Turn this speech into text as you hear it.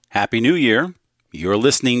Happy New Year. You're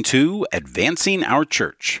listening to Advancing Our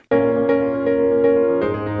Church.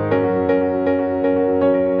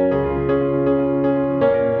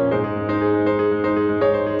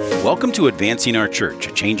 Welcome to Advancing Our Church,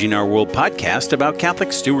 a Changing Our World podcast about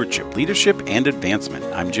Catholic stewardship, leadership, and advancement.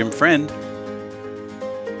 I'm Jim Friend.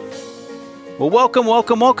 Well, welcome,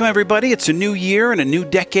 everybody. It's a new year and a new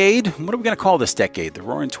decade. What are we going to call this decade? The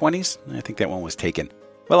Roaring 20s? I think that one was taken.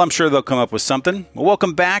 Well, I'm sure they'll come up with something. Well,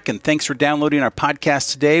 welcome back, and thanks for downloading our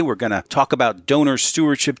podcast today. We're going to talk about donor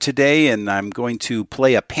stewardship today, and I'm going to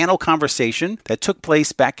play a panel conversation that took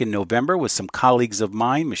place back in November with some colleagues of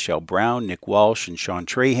mine, Michelle Brown, Nick Walsh, and Sean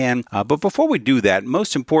Trahan. But before we do that,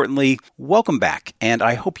 most importantly, welcome back, and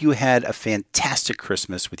I hope you had a fantastic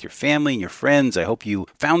Christmas with your family and your friends. I hope you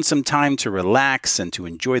found some time to relax and to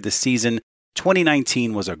enjoy the season.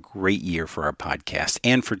 2019 was a great year for our podcast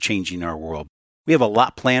and for Changing Our World. We have a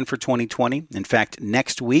lot planned for 2020. In fact,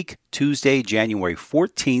 next week, Tuesday, January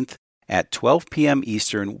 14th at 12 p.m.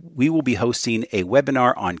 Eastern, we will be hosting a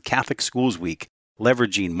webinar on Catholic Schools Week,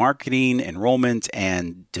 leveraging marketing, enrollment,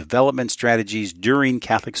 and development strategies during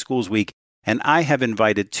Catholic Schools Week. And I have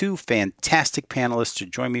invited two fantastic panelists to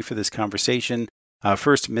join me for this conversation.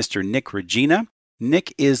 First, Mr. Nick Regina.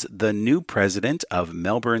 Nick is the new president of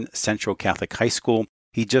Melbourne Central Catholic High School.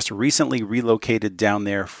 He just recently relocated down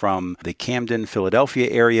there from the Camden,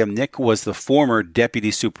 Philadelphia area. Nick was the former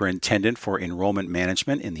deputy superintendent for enrollment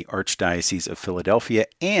management in the Archdiocese of Philadelphia,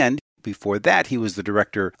 and before that, he was the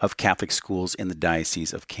director of Catholic schools in the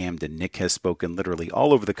Diocese of Camden. Nick has spoken literally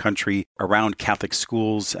all over the country around Catholic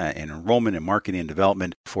schools and enrollment and marketing and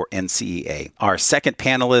development for NCEA. Our second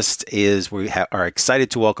panelist is, we are excited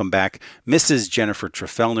to welcome back Mrs. Jennifer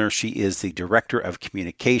Trefellner. She is the Director of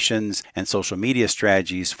Communications and Social Media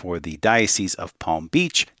Strategies for the Diocese of Palm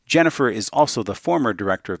Beach. Jennifer is also the former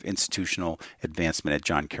Director of Institutional Advancement at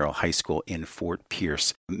John Carroll High School in Fort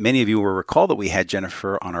Pierce. Many of you will recall that we had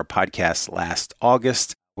Jennifer on our podcast last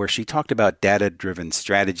August, where she talked about data-driven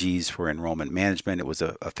strategies for enrollment management. It was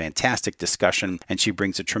a fantastic discussion, and she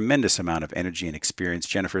brings a tremendous amount of energy and experience.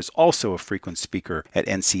 Jennifer is also a frequent speaker at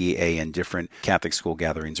NCEA and different Catholic school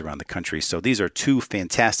gatherings around the country. So these are two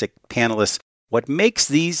fantastic panelists. What makes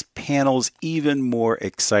these panels even more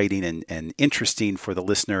exciting and interesting for the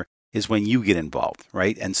listener is when you get involved,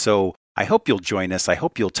 right? And so I hope you'll join us. I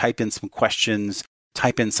hope you'll type in some questions,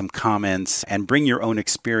 type in some comments, and bring your own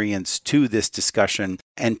experience to this discussion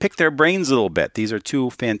and pick their brains a little bit. These are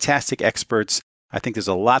two fantastic experts. I think there's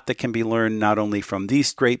a lot that can be learned not only from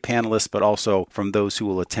these great panelists, but also from those who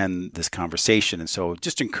will attend this conversation. And so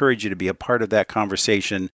just encourage you to be a part of that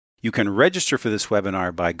conversation. You can register for this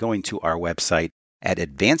webinar by going to our website at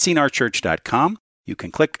advancingourchurch.com. You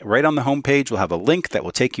can click right on the homepage. We'll have a link that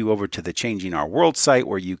will take you over to the Changing Our World site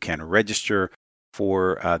where you can register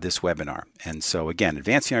for this webinar. And so again,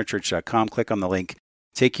 advancingourchurch.com, click on the link,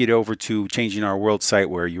 take you over to Changing Our World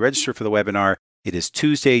site where you register for the webinar. It is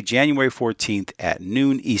Tuesday, January 14th at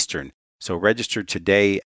noon Eastern. So register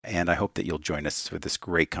today, and I hope that you'll join us for this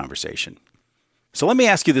great conversation. So let me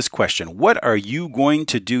ask you this question. What are you going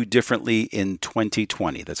to do differently in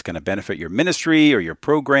 2020 that's going to benefit your ministry or your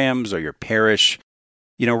programs or your parish?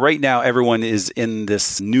 You know, right now, everyone is in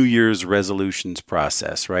this New Year's resolutions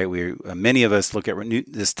process, right? Many of us look at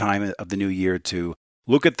this time of the new year to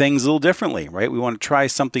look at things a little differently, right? We want to try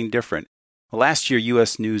something different. Last year,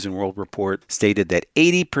 U.S. News and World Report stated that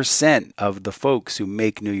 80% of the folks who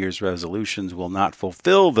make New Year's resolutions will not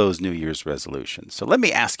fulfill those New Year's resolutions. So let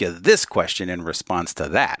me ask you this question in response to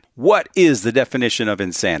that. What is the definition of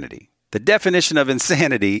insanity? The definition of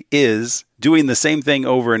insanity is doing the same thing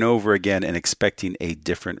over and over again and expecting a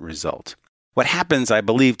different result. What happens, I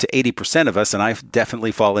believe, to 80% of us, and I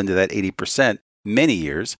definitely fall into that 80% many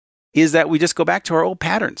years, is that we just go back to our old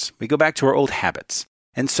patterns. We go back to our old habits.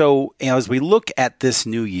 And so, as we look at this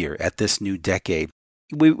new year, at this new decade,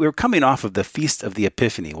 we're coming off of the Feast of the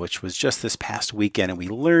Epiphany, which was just this past weekend, and we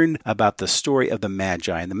learned about the story of the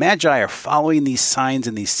Magi. And the Magi are following these signs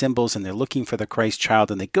and these symbols, and they're looking for the Christ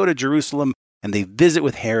child, and they go to Jerusalem, and they visit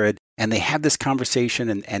with Herod, and they have this conversation,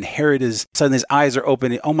 and Herod is, suddenly his eyes are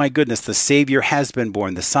open. Oh my goodness, the Savior has been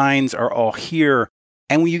born. The signs are all here.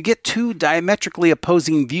 And when you get two diametrically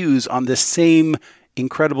opposing views on this same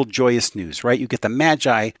incredible, joyous news, right? You get the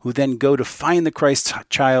Magi who then go to find the Christ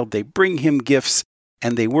child. They bring him gifts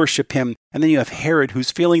and they worship him. And then you have Herod who's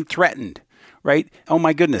feeling threatened, right? Oh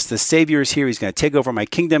my goodness, the Savior is here. He's going to take over my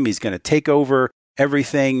kingdom. He's going to take over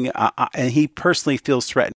everything. And he personally feels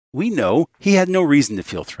threatened. We know he had no reason to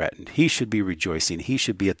feel threatened. He should be rejoicing. He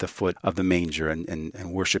should be at the foot of the manger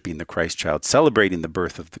and worshiping the Christ child, celebrating the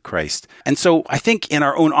birth of the Christ. And so I think in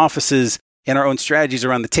our own offices, in our own strategies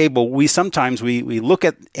around the table, we sometimes look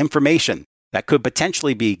at information that could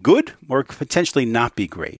potentially be good or potentially not be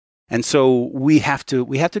great. And so we have to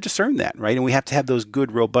discern that, right? And we have to have those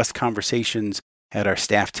good, robust conversations at our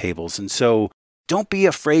staff tables. And so don't be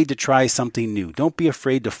afraid to try something new. Don't be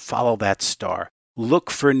afraid to follow that star.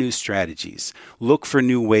 Look for new strategies. Look for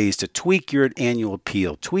new ways to tweak your annual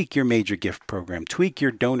appeal, tweak your major gift program, tweak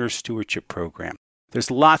your donor stewardship program.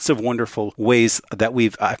 There's lots of wonderful ways that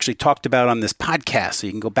we've actually talked about on this podcast. So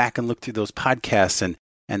you can go back and look through those podcasts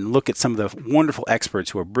and look at some of the wonderful experts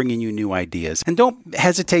who are bringing you new ideas. And don't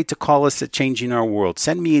hesitate to call us at Changing Our World.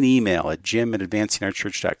 Send me an email at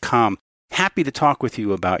jim@advancingourchurch.com. Happy to talk with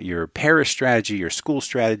you about your parish strategy, your school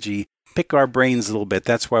strategy. Pick our brains a little bit.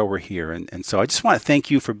 That's why we're here. And so I just want to thank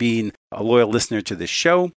you for being a loyal listener to this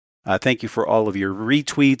show. Thank you for all of your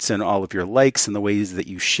retweets and all of your likes and the ways that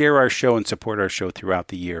you share our show and support our show throughout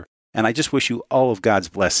the year. And I just wish you all of God's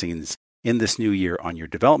blessings in this new year on your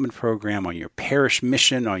development program, on your parish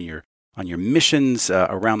mission, on your missions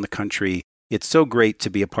around the country. It's so great to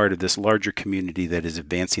be a part of this larger community that is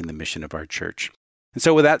advancing the mission of our church. And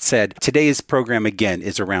so with that said, today's program again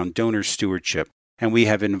is around donor stewardship. And we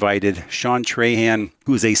have invited Sean Trahan,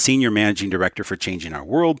 who is a Senior Managing Director for Changing Our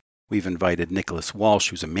World. We've invited Nicholas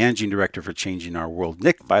Walsh, who's a Managing Director for Changing Our World.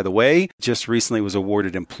 Nick, by the way, just recently was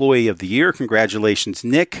awarded Employee of the Year. Congratulations,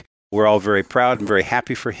 Nick. We're all very proud and very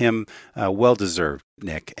happy for him. Well-deserved,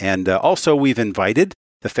 Nick. And also we've invited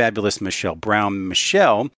the fabulous Michelle Brown.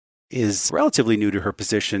 Michelle is relatively new to her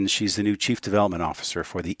position. She's the new Chief Development Officer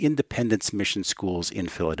for the Independence Mission Schools in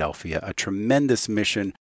Philadelphia, a tremendous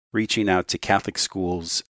mission reaching out to Catholic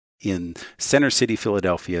schools in Center City,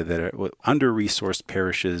 Philadelphia, that are under-resourced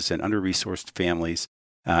parishes and under-resourced families,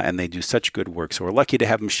 and they do such good work. So we're lucky to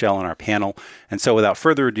have Michelle on our panel. And so without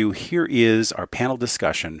further ado, here is our panel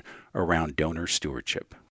discussion around donor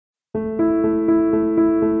stewardship.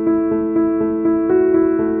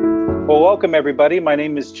 Well, welcome everybody. My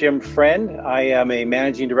name is Jim Friend. I am a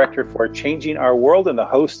Managing Director for Changing Our World and the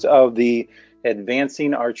host of the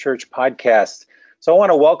Advancing Our Church podcast. So I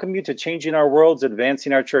want to welcome you to Changing Our World's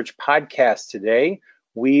Advancing Our Church podcast today.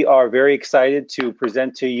 We are very excited to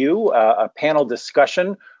present to you a panel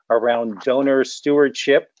discussion around donor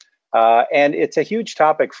stewardship. And it's a huge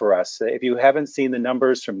topic for us. If you haven't seen the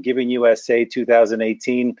numbers from Giving USA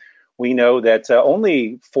 2018, we know that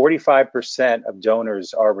only 45% of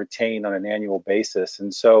donors are retained on an annual basis.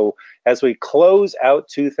 And so as we close out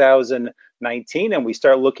 2019 and we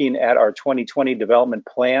start looking at our 2020 development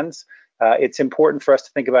plans, it's important for us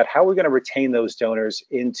to think about how we're going to retain those donors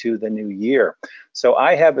into the new year. So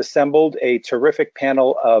I have assembled a terrific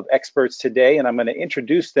panel of experts today, and I'm going to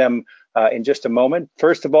introduce them in just a moment.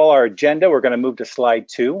 First of all, our agenda, we're going to move to slide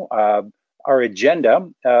 2. Our agenda,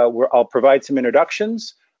 I'll provide some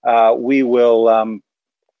introductions. We will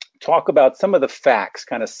talk about some of the facts,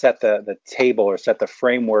 kind of set the table or set the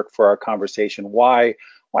framework for our conversation. Why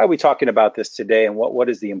are we talking about this today, and what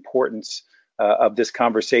is the importance of this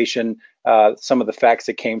conversation, some of the facts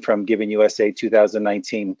that came from Giving USA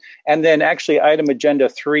 2019. And then actually item agenda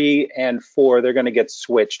 3 and 4, they're going to get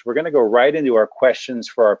switched. We're going to go right into our questions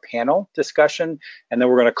for our panel discussion, and then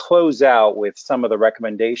we're going to close out with some of the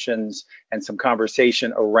recommendations and some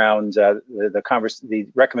conversation around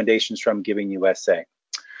the recommendations from Giving USA.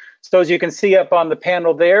 So as you can see up on the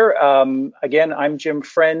panel there, again, I'm Jim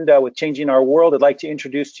Friend with Changing Our World. I'd like to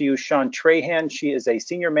introduce to you Sean Trahan. She is a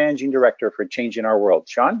Senior Managing Director for Changing Our World.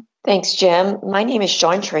 Sean? Thanks, Jim. My name is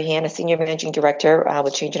Sean Trahan, a Senior Managing Director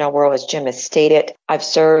with Changing Our World, as Jim has stated. I've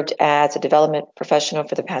served as a development professional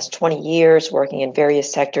for the past 20 years, working in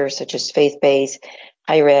various sectors such as faith-based,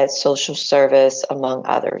 higher ed, social service, among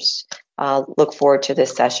others. Look forward to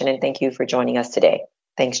this session, and thank you for joining us today.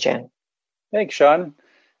 Thanks, Jim. Thanks, Sean.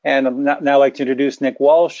 And I'd now like to introduce Nick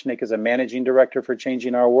Walsh. Nick is a Managing Director for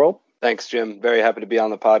Changing Our World. Thanks, Jim. Very happy to be on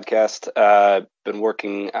the podcast. Been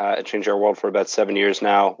working at Change Our World for about 7 years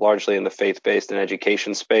now, largely in the faith-based and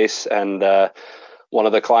education space. And one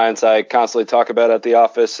of the clients I constantly talk about at the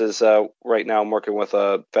office is right now I'm working with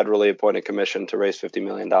a federally appointed commission to raise $50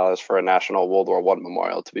 million for a national World War I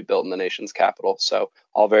memorial to be built in the nation's capital. So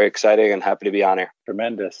all very exciting and happy to be on here.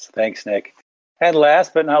 Tremendous. Thanks, Nick. And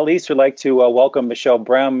last but not least, we'd like to welcome Michelle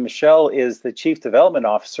Brown. Michelle is the Chief Development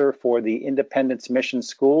Officer for the Independence Mission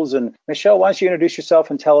Schools. And Michelle, why don't you introduce yourself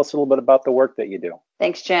and tell us a little bit about the work that you do?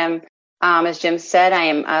 Thanks, Jim. As Jim said, I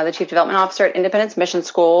am the Chief Development Officer at Independence Mission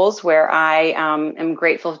Schools, where I am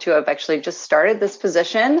grateful to have actually just started this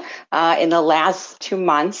position in the last 2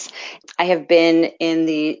 months. I have been in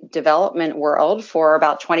the development world for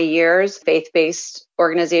about 20 years, faith-based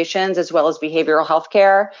organizations as well as behavioral health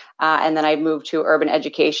care. And then I moved to urban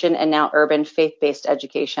education and now urban faith-based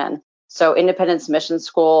education. So Independence Mission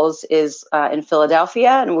Schools is in Philadelphia,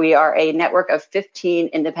 and we are a network of 15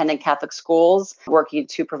 independent Catholic schools working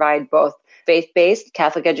to provide both faith-based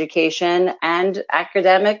Catholic education and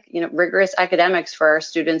academic, rigorous academics for our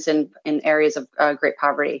students in areas of great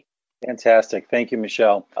poverty. Fantastic. Thank you,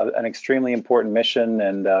 Michelle. An extremely important mission,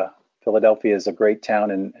 and Philadelphia is a great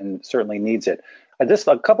town and certainly needs it. Just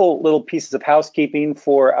a couple little pieces of housekeeping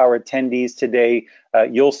for our attendees today.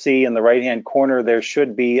 You'll see in the right-hand corner, there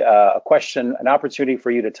should be a question, an opportunity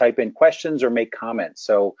for you to type in questions or make comments.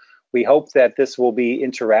 So we hope that this will be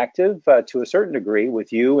interactive to a certain degree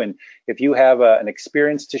with you. And if you have an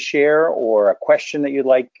experience to share or a question that you'd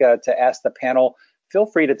like to ask the panel, feel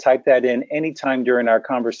free to type that in anytime during our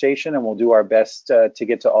conversation, and we'll do our best to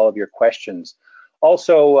get to all of your questions.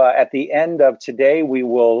 Also, at the end of today, we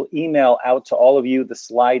will email out to all of you the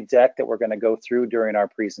slide deck that we're going to go through during our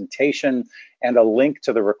presentation and a link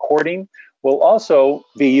to the recording. We'll also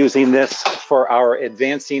be using this for our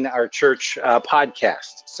Advancing Our Church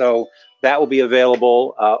podcast. So that will be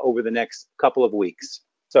available over the next couple of weeks.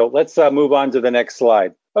 So let's move on to the next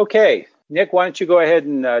slide. Okay, Nick, why don't you go ahead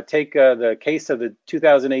and take the case of the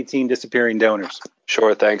 2018 disappearing donors?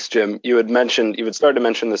 Sure. Thanks, Jim. You had started to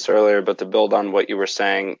mention this earlier, but to build on what you were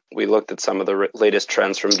saying, we looked at some of the latest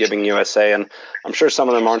trends from Giving USA, and I'm sure some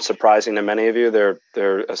of them aren't surprising to many of you.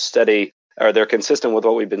 They're consistent with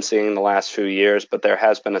what we've been seeing in the last few years, but there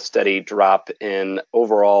has been a steady drop in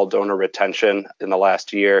overall donor retention in the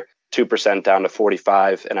last year. 2% down to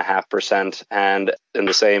 45.5%. And in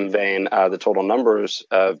the same vein, the total numbers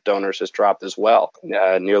of donors has dropped as well,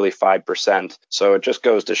 nearly 5%. So it just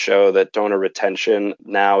goes to show that donor retention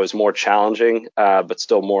now is more challenging, but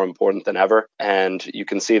still more important than ever. And you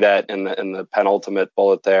can see that in the penultimate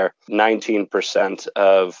bullet there, 19%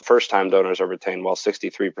 of first-time donors are retained, while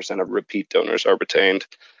 63% of repeat donors are retained,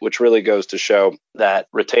 which really goes to show that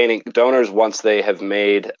retaining donors, once they have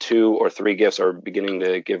made 2 or 3 gifts or beginning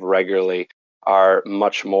to give regularly, are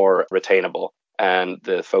much more retainable. And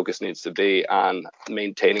the focus needs to be on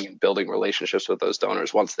maintaining and building relationships with those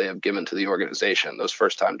donors once they have given to the organization. Those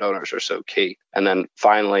first-time donors are so key. And then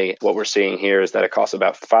finally, what we're seeing here is that it costs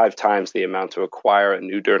about 5 times the amount to acquire a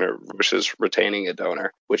new donor versus retaining a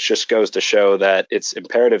donor, which just goes to show that it's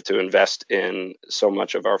imperative to invest in so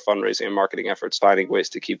much of our fundraising and marketing efforts, finding ways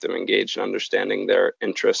to keep them engaged and understanding their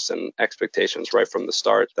interests and expectations right from the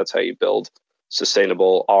start. That's how you build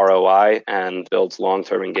sustainable ROI and builds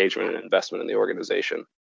long-term engagement and investment in the organization.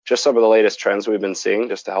 Just some of the latest trends we've been seeing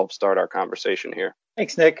just to help start our conversation here.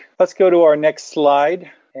 Thanks, Nick. Let's go to our next slide,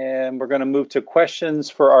 and we're going to move to questions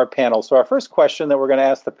for our panel. So our first question that we're going to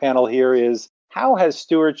ask the panel here is, how has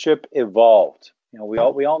stewardship evolved? We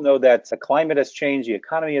all know that the climate has changed, the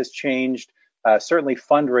economy has changed, certainly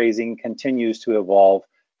fundraising continues to evolve.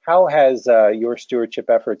 How has your stewardship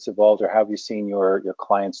efforts evolved, or how have you seen your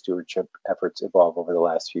client stewardship efforts evolve over the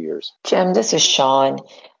last few years? Jim, this is Sean.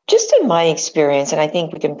 Just in my experience, and I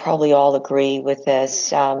think we can probably all agree with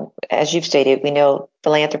this, as you've stated, we know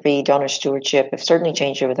philanthropy, donor stewardship have certainly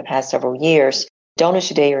changed over the past several years. Donors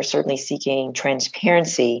today are certainly seeking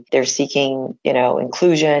transparency. They're seeking,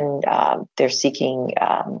 inclusion. They're seeking,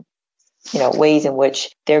 ways in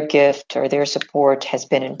which their gift or their support has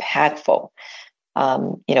been impactful.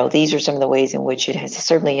 These are some of the ways in which it has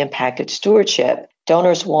certainly impacted stewardship.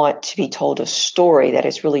 Donors want to be told a story that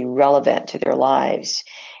is really relevant to their lives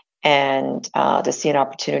and to see an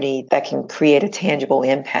opportunity that can create a tangible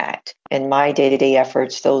impact. In my day-to-day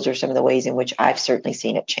efforts, those are some of the ways in which I've certainly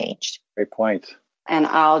seen it changed. Great point. And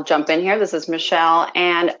I'll jump in here. This is Michelle.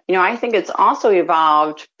 And, I think it's also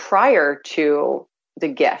evolved prior to the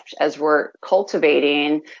gift as we're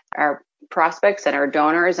cultivating our prospects and our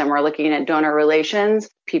donors, and we're looking at donor relations.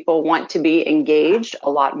 People want to be engaged a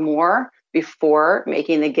lot more before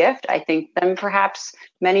making the gift, I think, than perhaps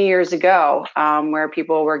many years ago, where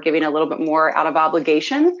people were giving a little bit more out of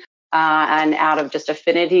obligation and out of just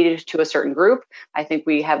affinity to a certain group. I think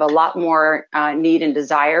we have a lot more need and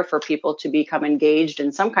desire for people to become engaged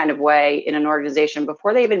in some kind of way in an organization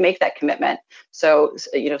before they even make that commitment. So,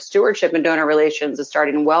 stewardship and donor relations is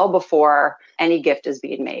starting well before any gift is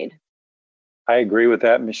being made. I agree with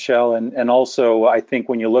that, Michelle. And also, I think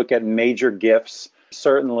when you look at major gifts,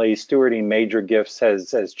 certainly stewarding major gifts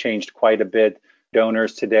has changed quite a bit.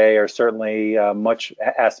 Donors today are certainly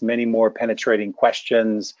ask many more penetrating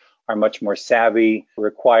questions, are much more savvy,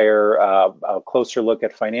 require a closer look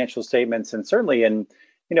at financial statements, and certainly in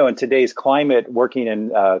today's climate, working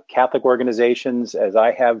in Catholic organizations, as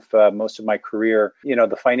I have most of my career,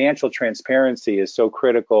 the financial transparency is so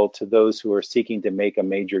critical to those who are seeking to make a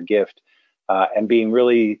major gift, and being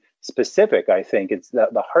really specific. I think it's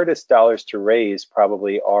the hardest dollars to raise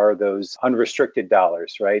probably are those unrestricted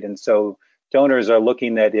dollars, right? And so donors are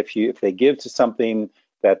looking at if they give to something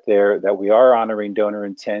that we are honoring donor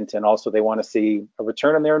intent, and also they want to see a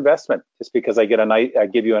return on their investment. Just because I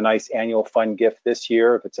give you a nice annual fun gift this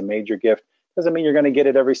year, if it's a major gift, doesn't mean you're going to get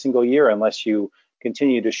it every single year unless you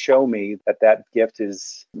continue to show me that gift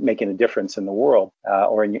is making a difference in the world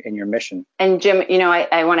or in your mission. And Jim,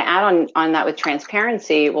 I want to add on that with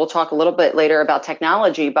transparency. We'll talk a little bit later about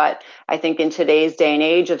technology, but I think in today's day and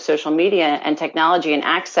age of social media and technology and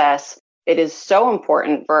access, it is so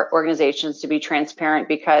important for organizations to be transparent,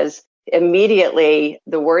 because immediately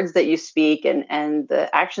the words that you speak and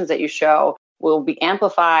the actions that you show will be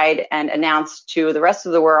amplified and announced to the rest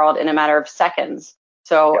of the world in a matter of seconds.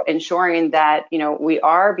 So ensuring that, we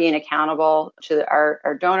are being accountable to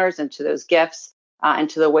our donors and to those gifts and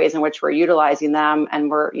to the ways in which we're utilizing them,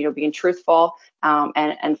 and we're, being truthful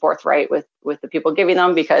and forthright with the people giving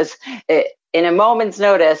them, because in a moment's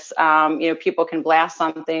notice, people can blast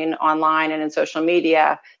something online and in social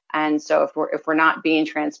media. And so if we're not being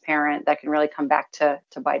transparent, that can really come back to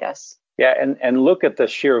bite us. Yeah, and look at the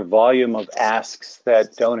sheer volume of asks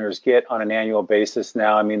that donors get on an annual basis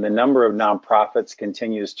now. I mean, the number of nonprofits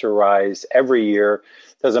continues to rise every year.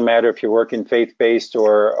 Doesn't matter if you're working faith-based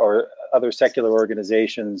or other secular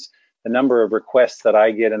organizations. The number of requests that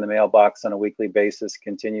I get in the mailbox on a weekly basis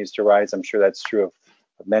continues to rise. I'm sure that's true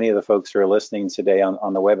of many of the folks who are listening today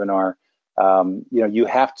on the webinar. You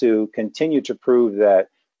have to continue to prove that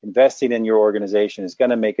investing in your organization is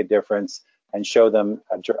going to make a difference, and show them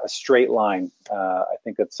a straight line. I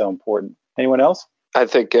think that's so important. Anyone else? I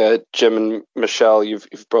think Jim and Michelle, you've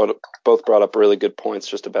both brought up really good points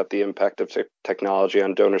just about the impact of technology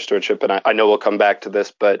on donor stewardship. And I know we'll come back to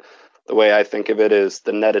this, but the way I think of it is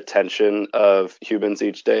the net attention of humans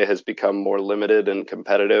each day has become more limited and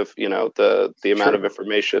competitive. The amount of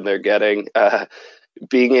information they're getting.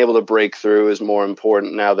 Being able to break through is more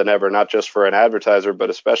important now than ever, not just for an advertiser, but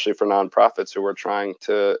especially for nonprofits who are trying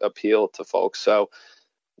to appeal to folks. So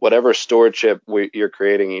whatever stewardship you're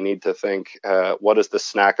creating, you need to think, what is the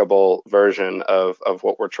snackable version of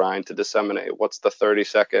what we're trying to disseminate? What's the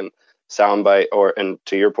 30-second soundbite? And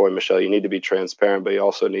to your point, Michelle, you need to be transparent, but you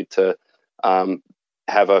also need to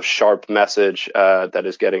have a sharp message that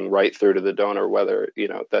is getting right through to the donor, whether,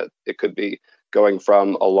 that it could be going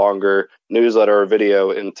from a longer newsletter or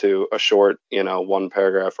video into a short, one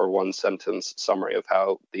paragraph or one sentence summary of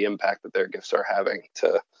how the impact that their gifts are having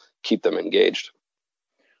to keep them engaged.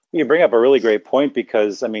 You bring up a really great point,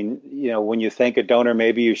 because, when you thank a donor,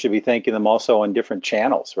 maybe you should be thanking them also on different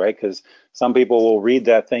channels, right? Because some people will read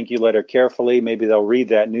that thank you letter carefully. Maybe they'll read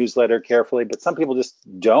that newsletter carefully, but some people just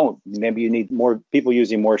don't. Maybe you need more people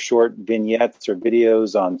using more short vignettes or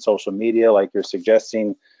videos on social media, like you're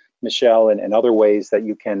suggesting, Michelle, and other ways that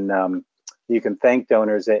you can thank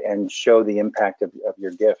donors and show the impact of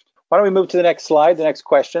your gift. Why don't we move to the next slide, the next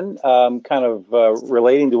question,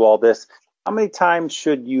 relating to all this. How many times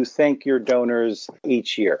should you thank your donors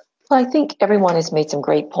each year? Well, I think everyone has made some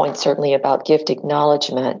great points, certainly about gift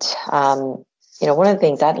acknowledgement. One of the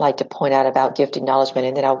things I'd like to point out about gift acknowledgement,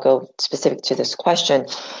 and then I'll go specific to this question.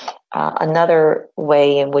 Another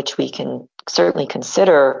way in which we can certainly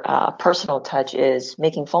consider a personal touch is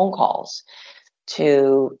making phone calls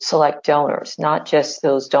to select donors, not just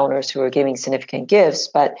those donors who are giving significant gifts,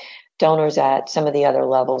 but donors at some of the other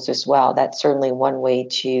levels as well. That's certainly one way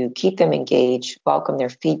to keep them engaged, welcome their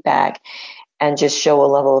feedback, and just show a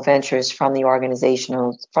level of interest from the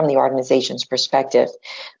organization's perspective.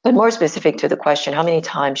 But more specific to the question, how many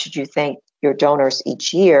times should you thank your donors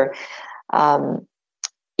each year?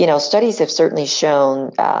 Studies have certainly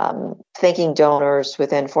shown thanking donors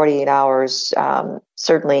within 48 hours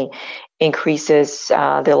certainly increases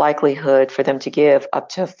the likelihood for them to give up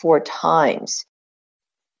to 4 times.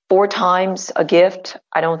 4 times a gift,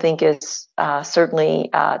 I don't think is certainly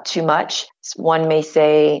too much. One may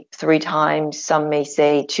say 3 times, some may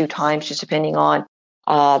say 2 times, just depending on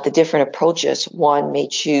the different approaches one may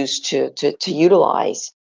choose to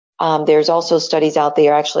utilize. There's also studies out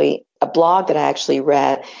there, actually a blog that I actually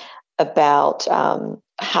read about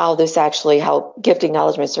how gift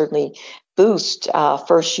acknowledgement certainly boost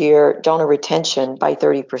first year donor retention by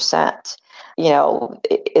 30%.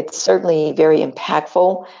 it's certainly very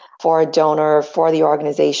impactful for a donor, for the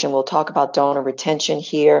organization. We'll talk about donor retention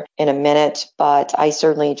here in a minute, but I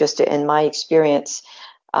certainly, just in my experience,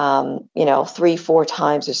 3-4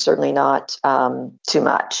 times is certainly not too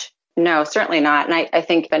much. No, certainly not. And I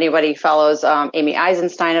think if anybody follows Amy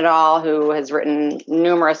Eisenstein at all, who has written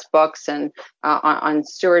numerous books and on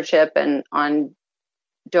stewardship and on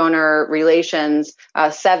donor relations,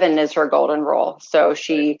 7 is her golden rule. So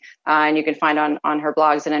she, and you can find on her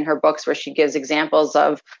blogs and in her books where she gives examples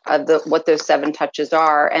of what those 7 touches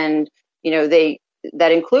are. And,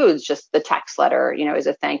 that includes just the text letter, is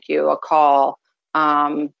a thank you, a call,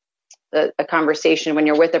 a conversation when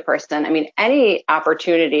you're with a person. I mean, any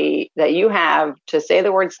opportunity that you have to say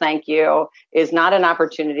the words thank you is not an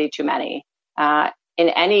opportunity too many. In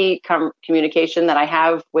any communication that I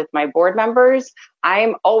have with my board members,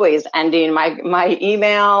 I'm always ending my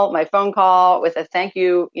email, my phone call with a thank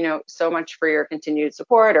you, so much for your continued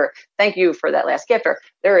support, or thank you for that last gift, or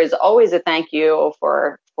there is always a thank you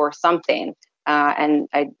for something. And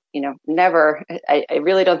I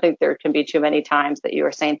really don't think there can be too many times that you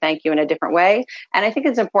are saying thank you in a different way. And I think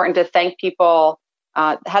it's important to thank people,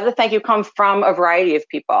 have the thank you come from a variety of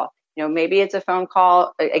people. Maybe it's a phone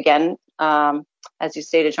call, again, as you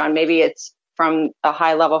stated, John, maybe it's from a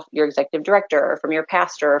high level, your executive director, or from your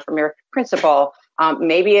pastor, or from your principal.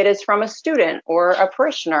 Maybe it is from a student or a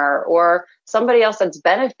parishioner or somebody else that's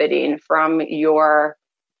benefiting from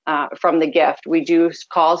from the gift. We do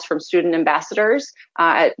calls from student ambassadors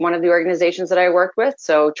at one of the organizations that I worked with.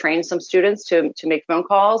 So train some students to make phone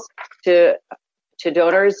calls to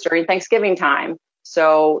donors during Thanksgiving time.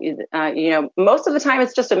 So, most of the time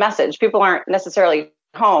it's just a message. People aren't necessarily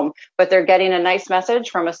home, but they're getting a nice message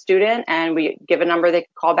from a student, and we give a number they can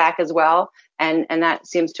call back as well. And that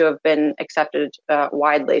seems to have been accepted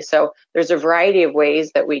widely. So there's a variety of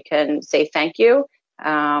ways that we can say thank you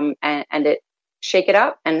and shake it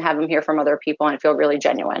up and have them hear from other people and feel really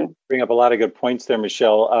genuine. Bring up a lot of good points there,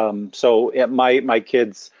 Michelle. So my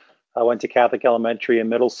kids went to Catholic elementary and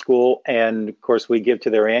middle school, and of course we give to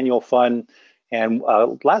their annual fund. And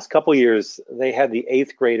last couple of years, they had the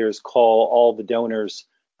 8th graders call all the donors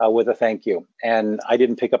with a thank you. And I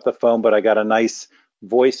didn't pick up the phone, but I got a nice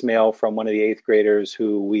voicemail from one of the 8th graders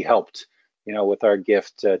who we helped, with our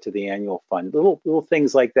gift to the annual fund. Little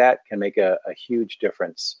things like that can make a huge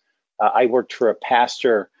difference. I worked for a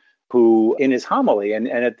pastor who, in his homily, and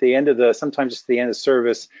at the end of sometimes just at the end of the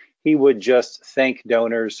service, he would just thank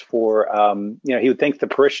donors for, he would thank the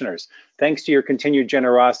parishioners. Thanks to your continued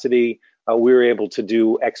generosity, we were able to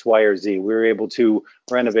do X, Y, or Z. We were able to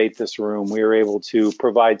renovate this room. We were able to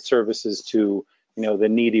provide services to, the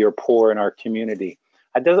needy or poor in our community.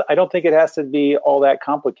 I don't think it has to be all that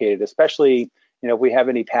complicated, especially, if we have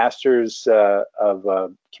any pastors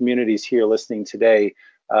of communities here listening today.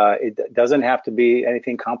 It doesn't have to be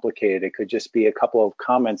anything complicated. It could just be a couple of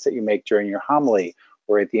comments that you make during your homily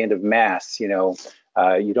or at the end of Mass. You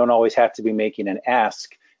don't always have to be making an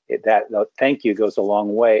ask. That thank you goes a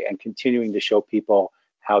long way, and continuing to show people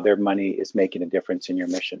how their money is making a difference in your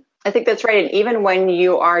mission. I think that's right. And even when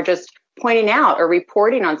you are just pointing out or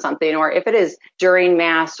reporting on something, or if it is during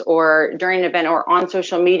Mass or during an event or on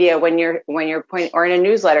social media, when you're pointing, or in a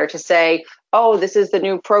newsletter, to say, oh, this is the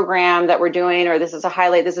new program that we're doing, or this is a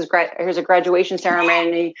highlight, here's a graduation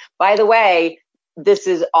ceremony. By the way, this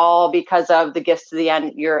is all because of the gifts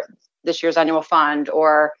to this year's annual fund,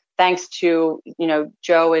 or thanks to,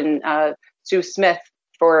 Joe and Sue Smith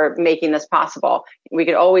for making this possible. We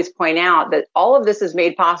could always point out that all of this is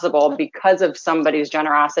made possible because of somebody's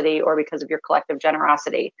generosity or because of your collective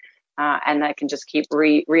generosity. And that can just keep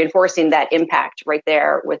reinforcing that impact right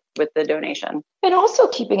there with the donation. And also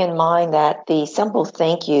keeping in mind that the simple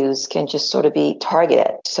thank yous can just sort of be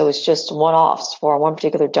targeted. So it's just one-offs for one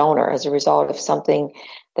particular donor as a result of something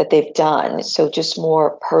that they've done. So just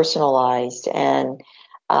more personalized and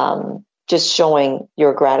just showing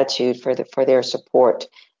your gratitude for their support.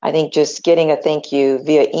 I think just getting a thank you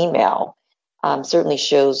via email certainly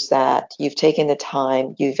shows that you've taken the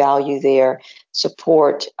time, you value their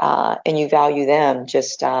support, and you value them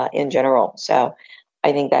just in general. So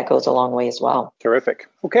I think that goes a long way as well. Terrific.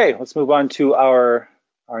 Okay, let's move on to our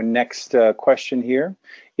next question here.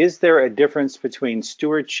 Is there a difference between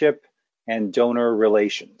stewardship and donor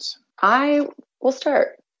relations? I will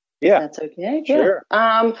start. Yeah, that's okay. Sure.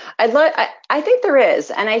 Yeah. I think there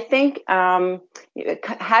is, and I think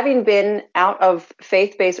having been out of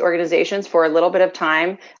faith-based organizations for a little bit of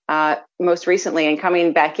time, most recently, and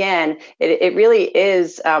coming back in, it really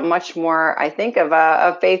is much more, I think, of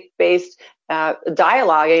a faith-based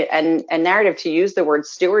dialogue and narrative to use the word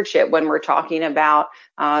stewardship when we're talking about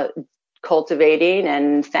cultivating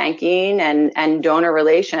and thanking and donor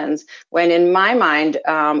relations, when in my mind,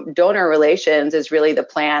 donor relations is really the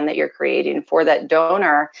plan that you're creating for that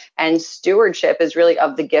donor, and stewardship is really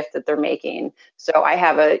of the gift that they're making. So I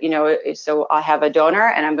have I'll have a donor,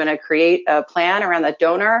 and I'm going to create a plan around that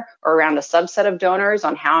donor or around a subset of donors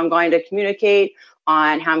on how I'm going to communicate,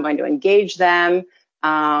 on how I'm going to engage them,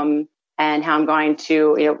 and how I'm going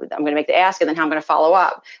to, I'm going to make the ask, and then how I'm going to follow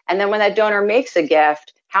up. And then when that donor makes a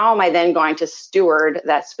gift, how am I then going to steward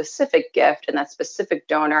that specific gift and that specific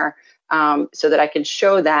donor, so that I can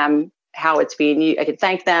show them how it's being used. I can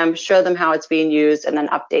thank them, show them how it's being used, and then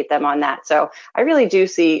update them on that. So I really do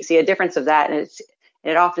see a difference of that. And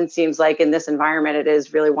it often seems like in this environment, it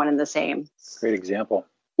is really one and the same. Great example.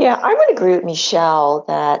 Yeah, I would agree with Michelle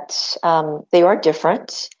that they are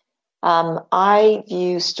different. I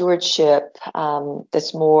view stewardship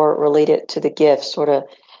that's more related to the gift, sort of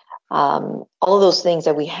all of those things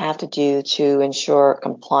that we have to do to ensure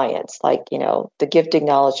compliance, like, the gift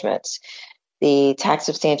acknowledgments, the tax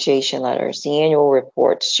substantiation letters, the annual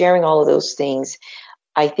reports, sharing all of those things,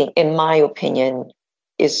 I think, in my opinion,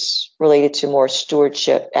 is related to more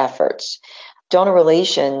stewardship efforts. Donor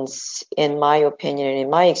relations, in my opinion and in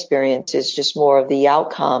my experience, is just more of the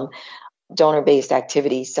outcome, donor-based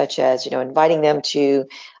activities, such as, inviting them to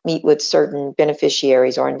meet with certain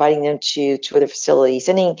beneficiaries, or inviting them to other facilities,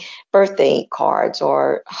 sending birthday cards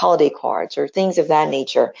or holiday cards or things of that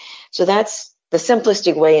nature. So that's the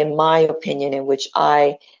simplistic way, in my opinion, in which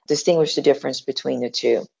I distinguish the difference between the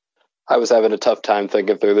two. I was having a tough time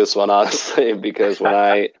thinking through this one, honestly, because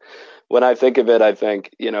when I think of it, I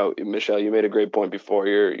think, Michelle, you made a great point before.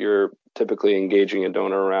 You're typically engaging a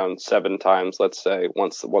donor around 7 times, let's say,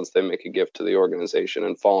 once they make a gift to the organization,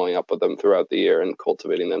 and following up with them throughout the year and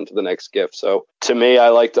cultivating them to the next gift. So to me, I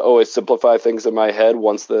like to always simplify things in my head.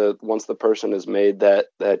 Once the person has made that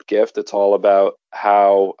gift, it's all about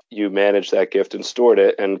how you manage that gift and steward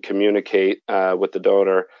it and communicate with the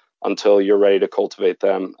donor until you're ready to cultivate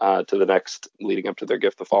them to the next, leading up to their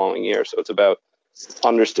gift the following year. So it's about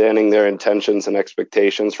understanding their intentions and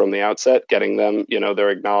expectations from the outset, getting them, their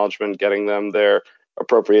acknowledgement, getting them their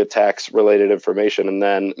appropriate tax related information, and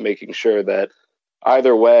then making sure that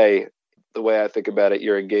either way, the way I think about it,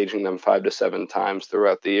 you're engaging them 5 to 7 times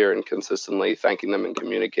throughout the year and consistently thanking them and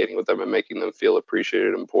communicating with them and making them feel appreciated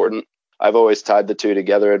and important. I've always tied the two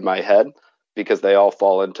together in my head because they all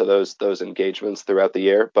fall into those engagements throughout the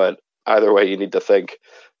year. But either way, you need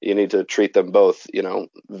to treat them both,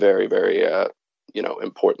 very, very,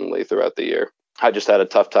 importantly throughout the year. I just had a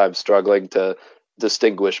tough time struggling to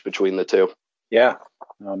distinguish between the two. Yeah,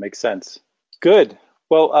 makes sense. Good.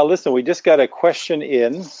 Well, listen, we just got a question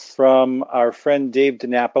in from our friend Dave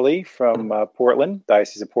DiNapoli from Portland,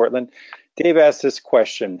 Diocese of Portland. Dave asked this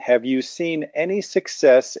question: have you seen any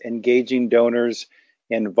success engaging donors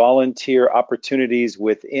in volunteer opportunities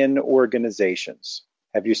within organizations?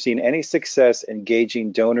 Have you seen any success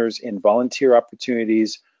engaging donors in volunteer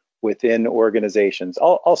opportunities within organizations?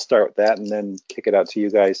 I'll start with that and then kick it out to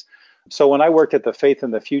you guys. So when I worked at the Faith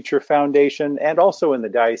in the Future Foundation and also in the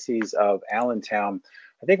Diocese of Allentown,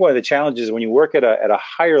 I think one of the challenges when you work at a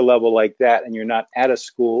higher level like that and you're not at a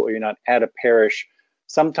school or you're not at a parish,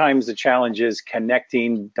 sometimes the challenge is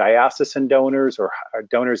connecting diocesan donors or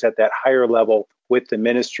donors at that higher level with the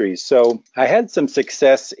ministries. So I had some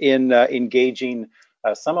success in engaging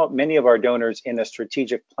many of our donors in a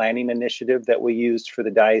strategic planning initiative that we used for the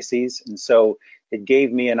diocese. And so it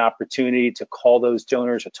gave me an opportunity to call those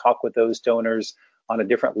donors or talk with those donors on a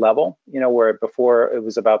different level, where before it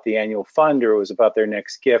was about the annual fund or it was about their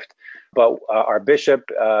next gift. But our bishop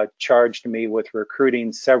charged me with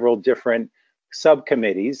recruiting several different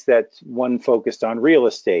subcommittees, that one focused on real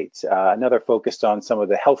estate, another focused on some of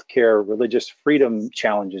the healthcare, religious freedom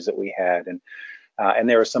challenges that we had. And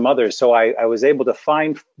there were some others. So I was able to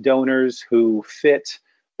find donors who fit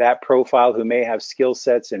that profile, who may have skill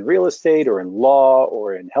sets in real estate or in law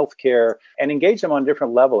or in healthcare, and engage them on a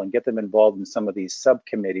different level and get them involved in some of these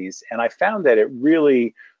subcommittees. And I found that it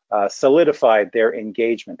really solidified their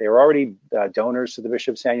engagement. They were already donors to the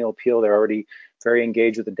Bishop's Annual Appeal. They're already very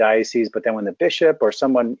engaged with the diocese. But then when the bishop or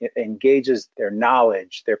someone engages their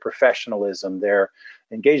knowledge, their professionalism,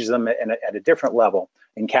 engages them at a different level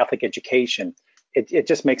in Catholic education, it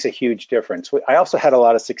just makes a huge difference. I also had a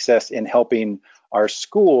lot of success in helping our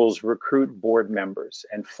schools recruit board members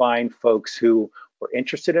and find folks who were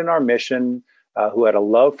interested in our mission, who had a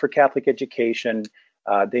love for Catholic education.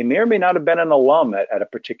 They may or may not have been an alum at a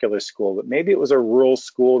particular school, but maybe it was a rural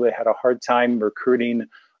school that had a hard time recruiting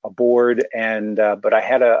a board. But I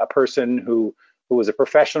had a person who who was a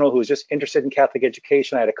professional who was just interested in Catholic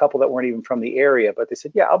education. I had a couple that weren't even from the area, but they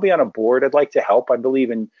said, yeah, I'll be on a board. I'd like to help. I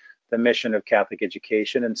believe in the mission of Catholic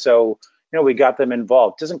education. And so, we got them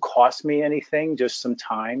involved. It doesn't cost me anything, just some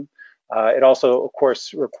time. It also, of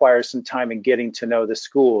course, requires some time in getting to know the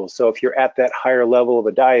school. So if you're at that higher level of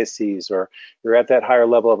a diocese, or you're at that higher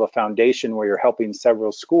level of a foundation where you're helping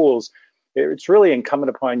several schools, it's really incumbent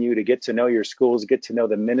upon you to get to know your schools, get to know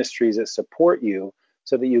the ministries that support you,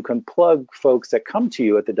 so that you can plug folks that come to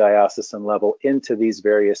you at the diocesan level into these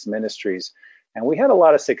various ministries. And we had a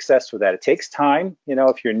lot of success with that. It takes time,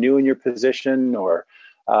 if you're new in your position, or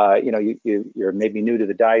you're maybe new to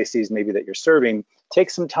the diocese, maybe that you're serving, take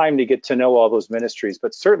some time to get to know all those ministries.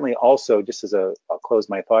 But certainly also, just as I'll close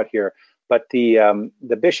my thought here, but the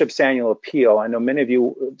Bishop's Annual Appeal, I know many of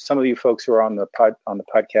you, some of you folks who are on the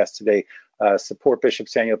podcast today, support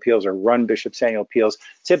Bishop's Annual Appeals or run Bishop's Annual Appeals.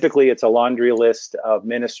 Typically, it's a laundry list of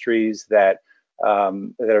ministries that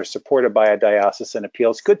are supported by a diocesan appeal.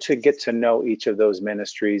 It's good to get to know each of those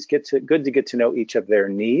ministries, good to get to know each of their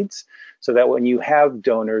needs, so that when you have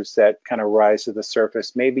donors that kind of rise to the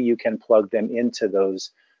surface, maybe you can plug them into those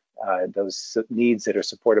needs that are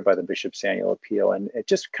supported by the Bishop's Annual Appeal. And it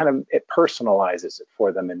just it personalizes it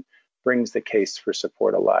for them and brings the case for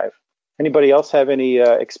support alive. Anybody else have any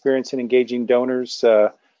experience in engaging donors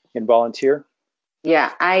in volunteer?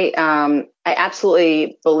 Yeah, I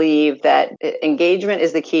absolutely believe that engagement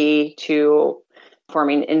is the key to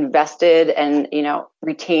forming invested and,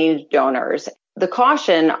 retained donors. The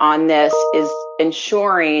caution on this is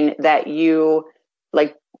ensuring that you,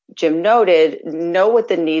 like Jim noted, know what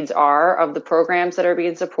the needs are of the programs that are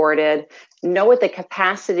being supported, know what the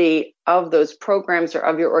capacity of those programs or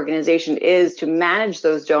of your organization is to manage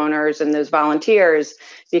those donors and those volunteers,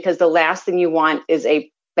 because the last thing you want is a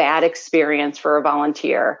bad experience for a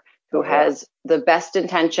volunteer who has the best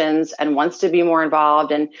intentions and wants to be more involved.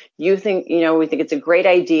 And you think, we think it's a great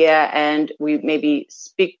idea, and we maybe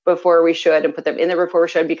speak before we should and put them in there before we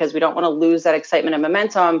should, because we don't want to lose that excitement and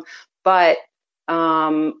momentum. But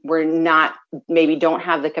we're not, maybe don't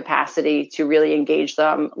have the capacity to really engage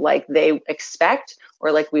them like they expect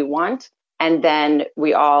or like we want. And then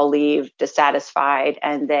we all leave dissatisfied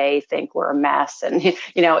and they think we're a mess, and,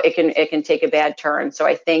 it can take a bad turn. So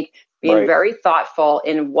I think being very thoughtful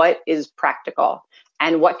in what is practical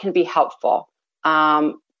and what can be helpful,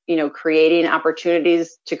 creating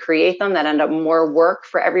opportunities to create them that end up more work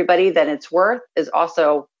for everybody than it's worth is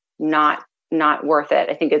also not worth it.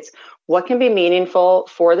 I think it's what can be meaningful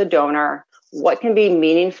for the donor, what can be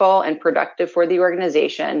meaningful and productive for the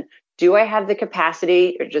organization. Do I have the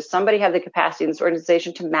capacity, or does somebody have the capacity in this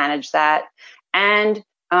organization to manage that? And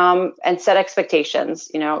set expectations.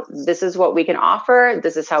 This is what we can offer.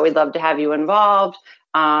 This is how we'd love to have you involved.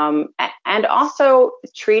 And also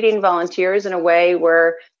treating volunteers in a way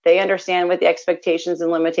where they understand what the expectations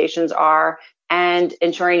and limitations are, and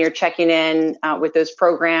ensuring you're checking in with those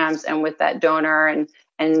programs and with that donor,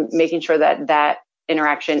 and making sure that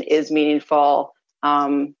interaction is meaningful.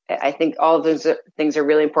 I think all of those things are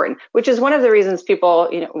really important, which is one of the reasons people,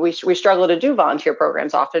 we struggle to do volunteer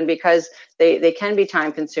programs often, because they can be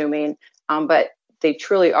time consuming, but they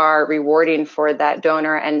truly are rewarding for that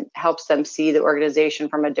donor and helps them see the organization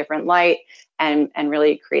from a different light, and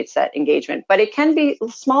really creates that engagement. But it can be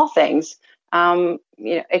small things.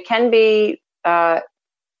 It can be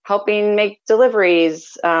helping make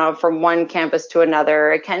deliveries from one campus to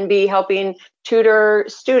another. It can be helping tutor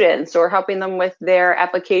students or helping them with their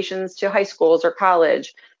applications to high schools or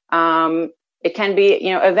college. It can be,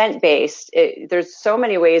 event-based. There's so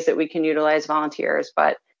many ways that we can utilize volunteers,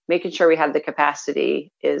 but making sure we have the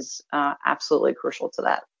capacity is absolutely crucial to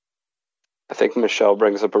that. I think Michelle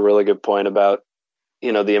brings up a really good point about,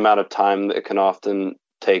 the amount of time that it can often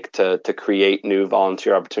take to create new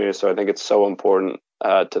volunteer opportunities. So I think it's so important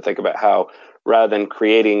to think about how, rather than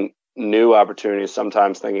creating new opportunities,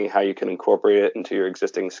 sometimes thinking how you can incorporate it into your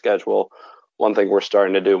existing schedule. One thing we're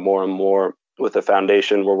starting to do more and more with the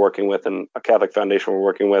foundation we're working with, and a Catholic foundation we're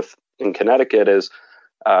working with in Connecticut, is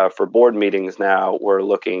for board meetings now, we're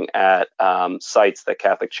looking at sites that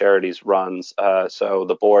Catholic Charities runs. So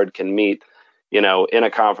the board can meet, in a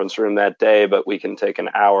conference room that day, but we can take an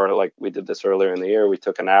hour, like we did this earlier in the year. We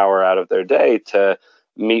took an hour out of their day to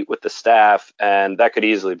meet with the staff, and that could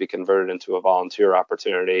easily be converted into a volunteer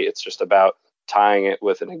opportunity. It's just about tying it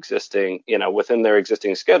with an existing, within their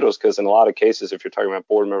existing schedules, because in a lot of cases, if you're talking about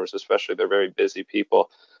board members especially, they're very busy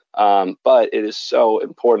people. But it is so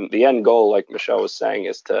important. The end goal, like Michelle was saying,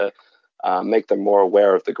 is to make them more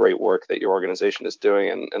aware of the great work that your organization is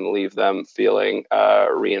doing, and leave them feeling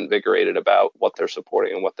reinvigorated about what they're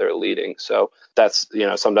supporting and what they're leading. So that's,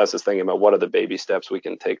 sometimes it's thinking about what are the baby steps we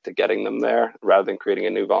can take to getting them there, rather than creating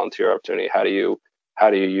a new volunteer opportunity. How do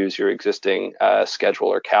you use your existing schedule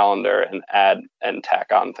or calendar and add and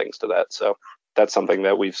tack on things to that? So that's something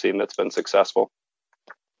that we've seen that's been successful.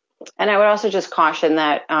 And I would also just caution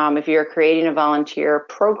that if you're creating a volunteer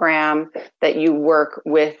program, that you work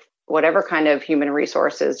with whatever kind of human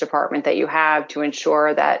resources department that you have to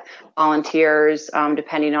ensure that volunteers,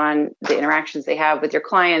 depending on the interactions they have with your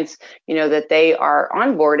clients, that they are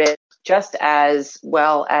onboarded just as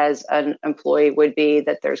well as an employee would be,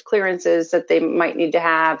 that there's clearances that they might need to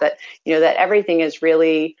have, that, that everything is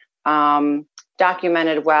really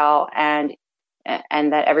documented well, and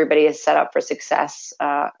that everybody is set up for success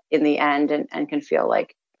in the end, and can feel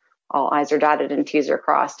like all I's are dotted and T's are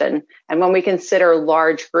crossed. And when we consider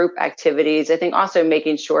large group activities, I think also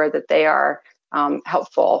making sure that they are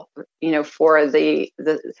helpful, for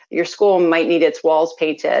your school might need its walls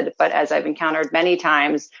painted, but as I've encountered many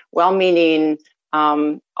times, well-meaning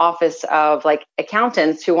office of like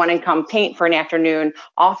accountants who want to come paint for an afternoon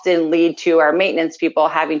often lead to our maintenance people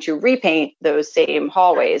having to repaint those same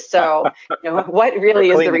hallways. So, what really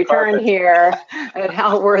is the return here, and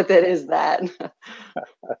how worth it is that?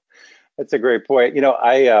 That's a great point.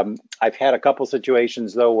 I've had a couple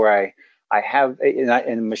situations though where I have,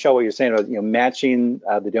 and Michelle, what you're saying about matching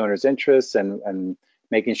the donor's interests and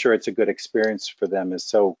making sure it's a good experience for them is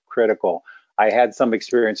so critical. I had some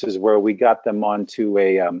experiences where we got them onto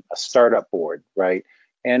a startup board, right?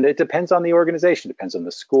 And it depends on the organization, depends on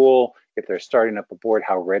the school. If they're starting up a board,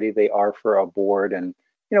 how ready they are for a board. And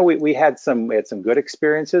we had some good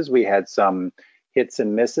experiences. We had some hits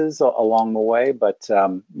and misses along the way, but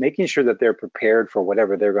making sure that they're prepared for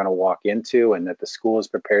whatever they're going to walk into, and that the school is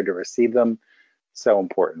prepared to receive them, so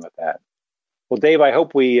important with that. Well, Dave, I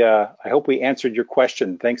hope we answered your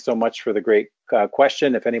question. Thanks so much for the great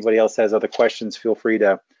question. If anybody else has other questions, feel free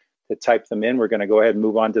to type them in. We're going to go ahead and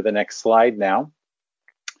move on to the next slide now.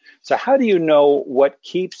 So how do you know what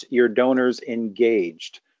keeps your donors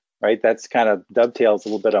engaged, right? That's kind of dovetails a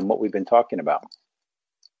little bit on what we've been talking about.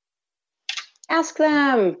 Ask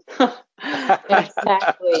them.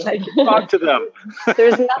 Exactly. Talk to them.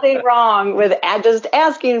 There's nothing wrong with just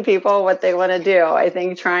asking people what they want to do. I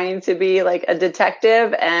think trying to be like a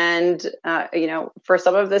detective and, for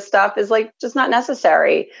some of this stuff is like just not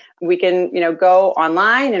necessary. We can, go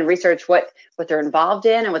online and research what they're involved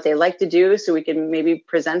in and what they like to do, so we can maybe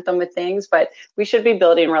present them with things, but we should be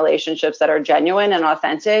building relationships that are genuine and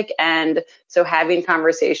authentic. And so having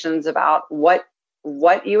conversations about what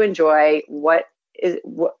you enjoy, what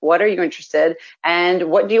are you interested, and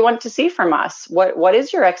what do you want to see from us? What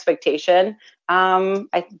is your expectation?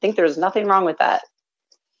 I think there's nothing wrong with that.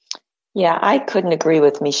 Yeah, I couldn't agree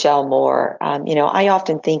with Michelle more. I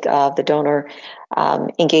often think of the donor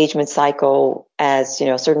engagement cycle as,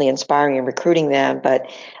 certainly inspiring and recruiting them,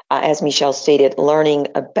 but as Michelle stated, learning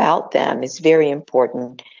about them is very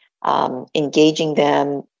important. Engaging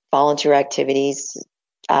them, volunteer activities,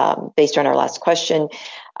 based on our last question,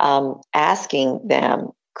 asking them,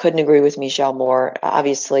 couldn't agree with Michelle more.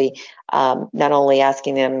 Obviously, not only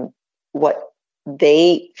asking them what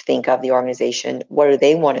they think of the organization, what do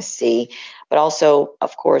they want to see, but also,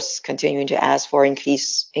 of course, continuing to ask for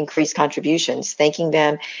increased contributions, thanking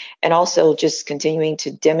them, and also just continuing to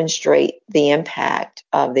demonstrate the impact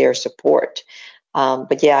of their support.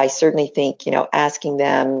 But yeah, I certainly think, asking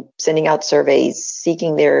them, sending out surveys,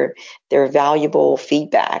 seeking their valuable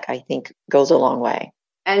feedback, I think goes a long way.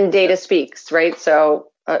 And data speaks, right? So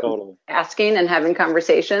Totally. Asking and having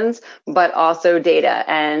conversations, but also data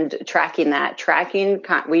and tracking that.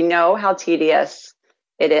 We know how tedious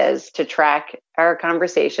it is to track our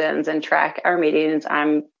conversations and track our meetings.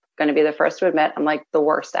 I'm going to be the first to admit I'm like the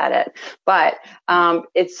worst at it, but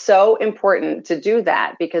it's so important to do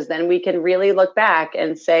that, because then we can really look back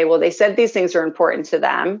and say, well, they said these things are important to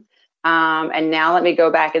them. And now let me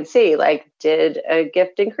go back and see, did a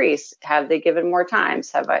gift increase? Have they given more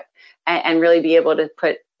times? And really be able to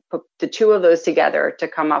put the two of those together to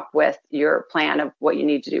come up with your plan of what you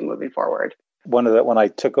need to do moving forward. When I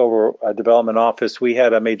took over a development office, we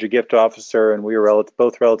had a major gift officer, and we were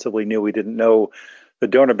both relatively new. We didn't know the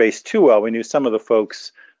donor base too well. We knew some of the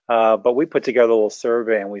folks, but we put together a little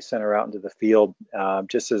survey and we sent her out into the field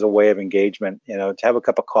just as a way of engagement, to have a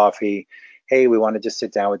cup of coffee. Hey, we want to just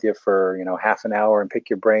sit down with you for, half an hour and pick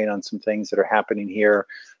your brain on some things that are happening here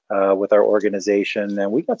with our organization.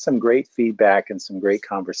 And we got some great feedback and some great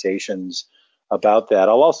conversations about that.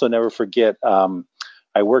 I'll also never forget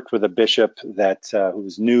I worked with a bishop that who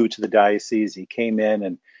was new to the diocese. He came in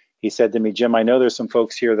and he said to me, Jim, I know there's some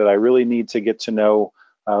folks here that I really need to get to know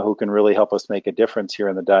who can really help us make a difference here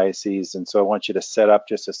in the diocese. And so I want you to set up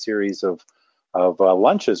just a series of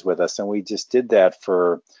lunches with us. And we just did that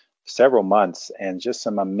for several months, and just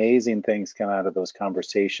some amazing things come out of those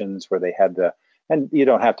conversations where they had and you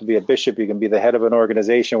don't have to be a bishop, you can be the head of an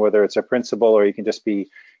organization, whether it's a principal or you can be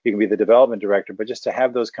the development director, but just to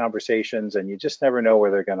have those conversations, and you just never know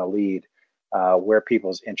where they're going to lead, where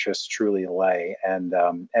people's interests truly lay. And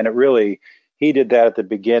it really, he did that at the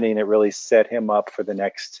beginning. It really set him up for the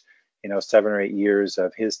next 7 or 8 years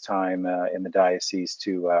of his time in the diocese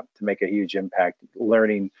to make a huge impact,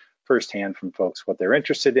 learning firsthand from folks what they're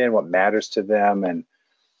interested in, what matters to them, and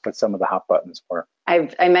what some of the hot buttons were.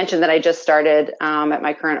 I mentioned that I just started at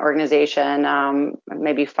my current organization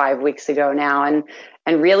maybe 5 weeks ago now,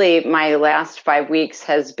 and really my last 5 weeks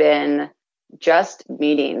has been just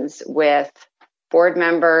meetings with board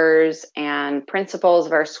members and principals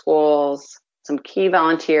of our schools, some key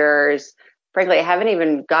volunteers. Frankly, I haven't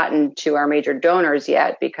even gotten to our major donors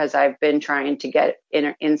yet because I've been trying to get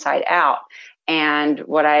inside out. And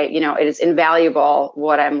it is invaluable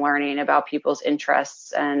what I'm learning about people's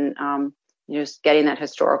interests, and just getting that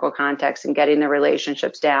historical context and getting the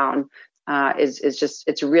relationships down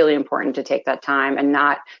it's really important to take that time and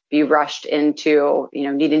not be rushed into,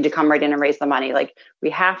 needing to come right in and raise the money. Like, we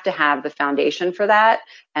have to have the foundation for that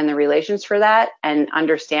and the relations for that, and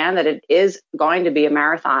understand that it is going to be a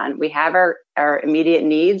marathon. We have our immediate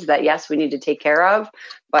needs that, yes, we need to take care of,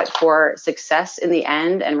 but for success in the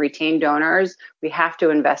end and retain donors, we have to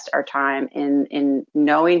invest our time in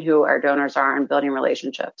knowing who our donors are and building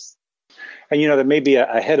relationships. And there may be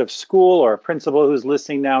a head of school or a principal who's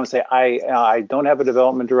listening now and say, I don't have a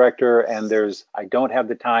development director and I don't have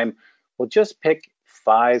the time. Well, just pick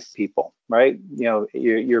 5 people, right?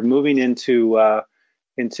 You're moving into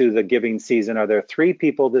the giving season. Are there 3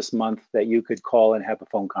 people this month that you could call and have a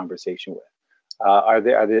phone conversation with?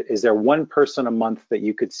 Is there one person a month that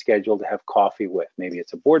you could schedule to have coffee with? Maybe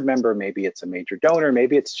it's a board member, maybe it's a major donor,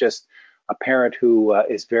 maybe it's just a parent who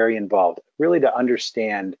is very involved. Really, to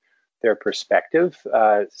understand their perspective,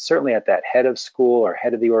 certainly at that head of school or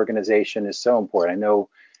head of the organization, is so important. I know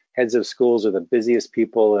heads of schools are the busiest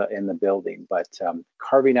people in the building, but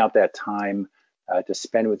carving out that time to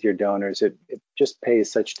spend with your donors, it just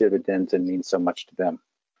pays such dividends and means so much to them.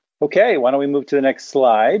 Okay, why don't we move to the next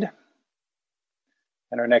slide?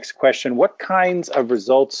 And our next question, what kinds of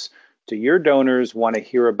results do your donors want to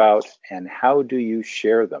hear about, and how do you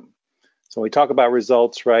share them? So when we talk about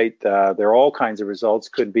results, right, there are all kinds of results.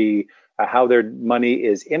 Could be how their money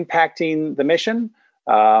is impacting the mission,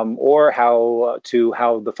 or how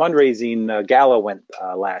the fundraising gala went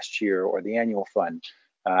last year, or the annual fund.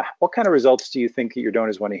 What kind of results do you think that your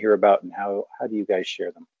donors want to hear about, and how do you guys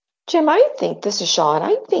share them? Jim, this is Sean.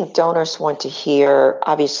 I think donors want to hear,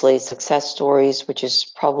 obviously, success stories, which is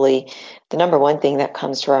probably the number one thing that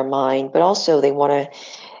comes to our mind, but also they want to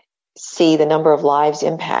see the number of lives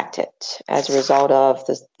impacted as a result of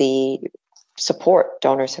the support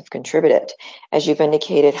donors have contributed. As you've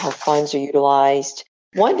indicated, how funds are utilized.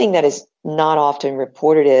 One thing that is not often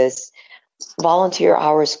reported is volunteer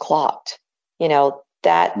hours clocked.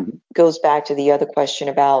 That goes back to the other question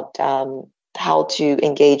about how to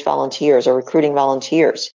engage volunteers or recruiting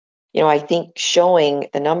volunteers. I think showing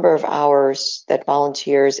the number of hours that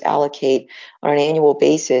volunteers allocate on an annual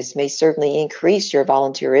basis may certainly increase your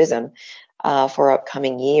volunteerism for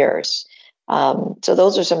upcoming years. So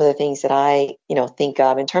those are some of the things that I, think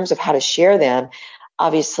of in terms of how to share them.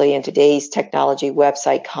 Obviously, in today's technology,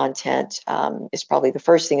 website content is probably the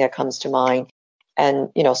first thing that comes to mind. And,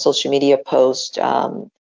 social media post,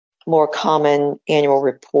 more common annual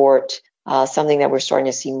report, something that we're starting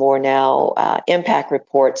to see more now, impact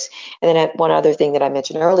reports. And then one other thing that I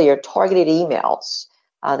mentioned earlier, targeted emails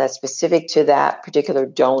that's specific to that particular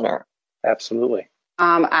donor. Absolutely.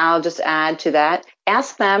 I'll just add to that.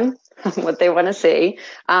 Ask them what they want to see.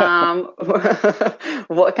 What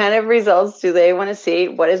kind of results do they want to see?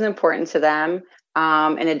 What is important to them?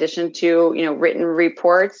 In addition to, written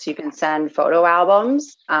reports, you can send photo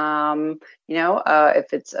albums.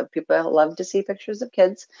 If it's people love to see pictures of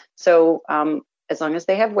kids. So as long as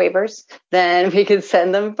they have waivers, then we could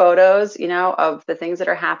send them photos, of the things that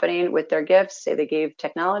are happening with their gifts. Say they gave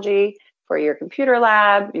technology for your computer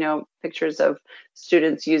lab, pictures of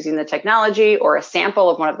students using the technology, or a sample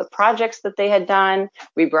of one of the projects that they had done.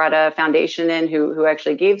 We brought a foundation in who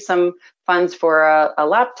actually gave some funds for a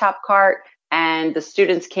laptop cart. and the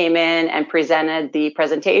students came in and presented the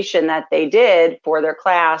presentation that they did for their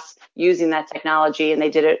class using that technology, and they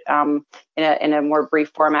did it in a more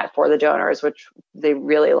brief format for the donors, which they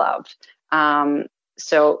really loved.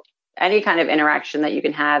 So any kind of interaction that you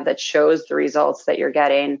can have that shows the results that you're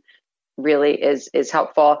getting really is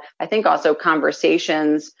helpful. I think also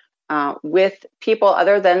conversations with people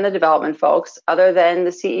other than the development folks, other than the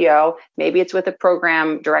CEO. Maybe it's with a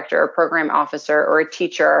program director, or program officer, or a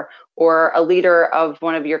teacher, or a leader of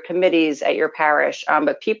one of your committees at your parish.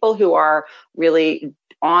 But people who are really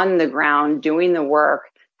on the ground doing the work,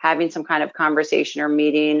 having some kind of conversation or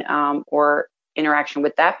meeting or interaction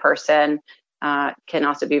with that person can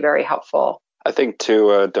also be very helpful. I think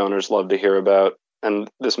too, donors love to hear about, and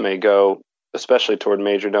this may go especially toward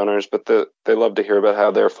major donors, but they love to hear about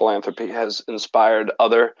how their philanthropy has inspired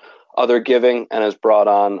other giving and has brought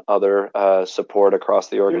on other support across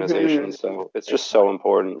the organization. Mm-hmm. So it's just so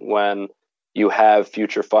important when you have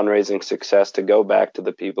future fundraising success to go back to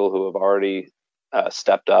the people who have already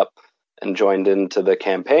stepped up and joined into the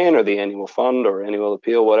campaign or the annual fund or annual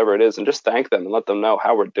appeal, whatever it is, and just thank them and let them know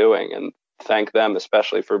how we're doing, and thank them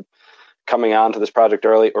especially for coming on to this project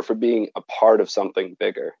early or for being a part of something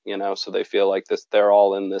bigger, so they feel like they're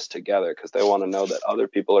all in this together, because they want to know that other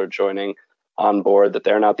people are joining on board, that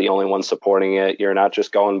they're not the only ones supporting it. You're not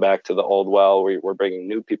just going back to the old well. We're bringing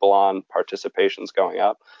new people on, participation's going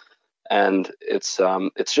up. And it's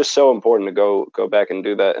just so important to go back and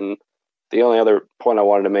do that. And the only other point I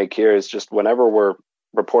wanted to make here is just whenever we're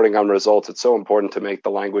reporting on results, it's so important to make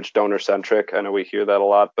the language donor centric. I know we hear that a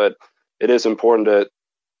lot, but it is important to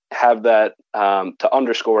have that to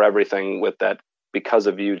underscore everything with that because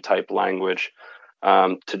of you type language,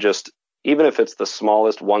 to just, even if it's the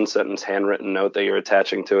smallest one sentence handwritten note that you're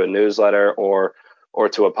attaching to a newsletter or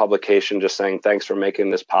to a publication, just saying thanks for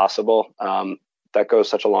making this possible. That goes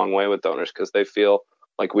such a long way with donors, because they feel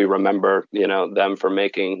like we remember them for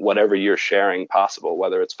making whatever you're sharing possible,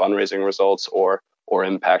 whether it's fundraising results or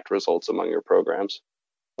impact results among your programs.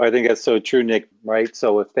 Well, I think that's so true, Nick, right?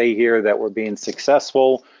 So if they hear that we're being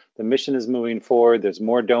successful, the mission is moving forward, there's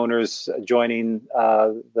more donors joining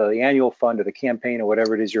the annual fund or the campaign or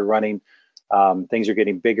whatever it is you're running, things are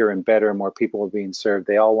getting bigger and better and more people are being served.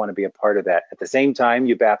 They all want to be a part of that. At the same time,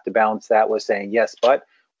 you have to balance that with saying, yes, but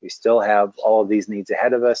we still have all of these needs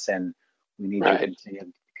ahead of us and we need your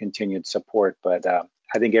continued support. But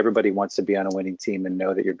I think everybody wants to be on a winning team and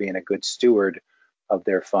know that you're being a good steward of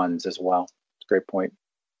their funds as well. It's a great point.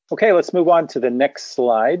 Okay, let's move on to the next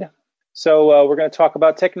slide. So we're going to talk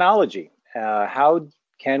about technology. How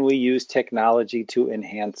can we use technology to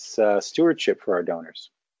enhance stewardship for our donors?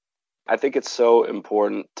 I think it's so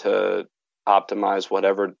important to optimize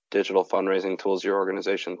whatever digital fundraising tools your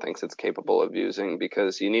organization thinks it's capable of using,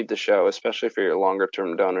 because you need to show, especially for your longer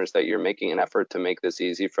term donors, that you're making an effort to make this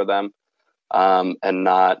easy for them, and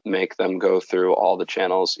not make them go through all the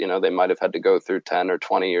channels they might have had to go through 10 or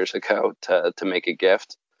 20 years ago to make a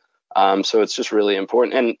gift. So it's just really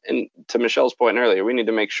important. And to Michelle's point earlier, we need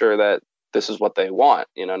to make sure that this is what they want.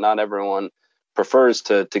 Not everyone prefers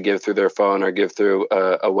to give through their phone or give through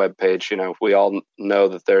a web page. We all know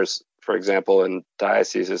that there's, for example, in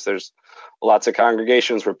dioceses, there's lots of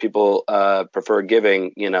congregations where people prefer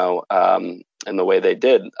giving, in the way they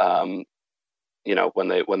did, when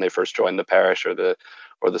they first joined the parish or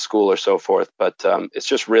the school or so forth. But it's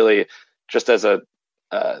just really, just as a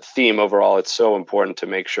theme overall, it's so important to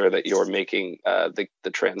make sure that you're making the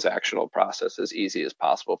transactional process as easy as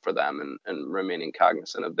possible for them and remaining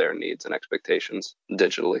cognizant of their needs and expectations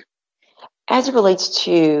digitally. As it relates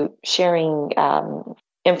to sharing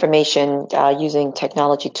information using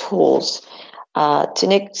technology tools, to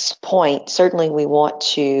Nick's point, certainly we want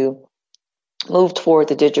to move toward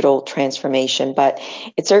the digital transformation, but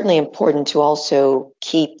it's certainly important to also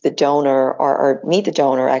keep the donor or meet the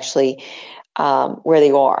donor actually where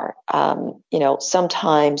they are.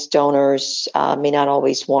 Sometimes donors may not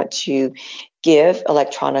always want to give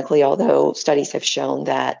electronically, although studies have shown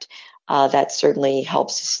that that certainly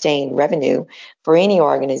helps sustain revenue for any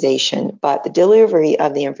organization. But the delivery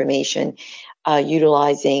of the information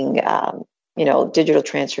utilizing, digital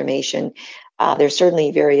transformation, there's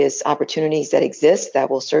certainly various opportunities that exist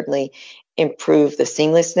that will certainly improve the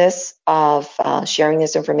seamlessness of sharing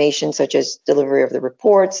this information, such as delivery of the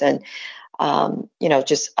reports and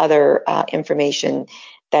just other information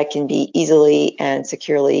that can be easily and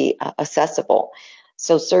securely accessible.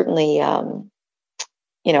 So certainly,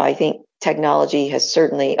 I think technology has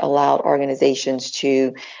certainly allowed organizations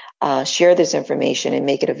to share this information and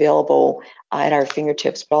make it available at our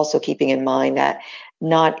fingertips, but also keeping in mind that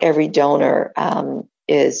not every donor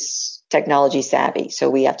is technology savvy. So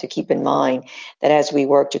we have to keep in mind that as we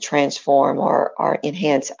work to transform or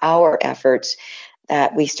enhance our efforts,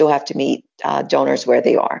 that we still have to meet donors where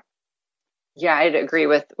they are. Yeah, I'd agree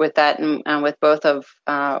with that and with both of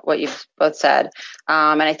what you've both said.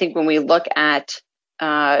 And I think when we look at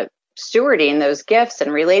stewarding those gifts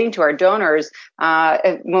and relating to our donors,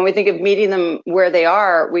 when we think of meeting them where they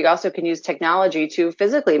are, we also can use technology to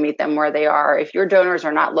physically meet them where they are. If your donors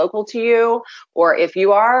are not local to you, or if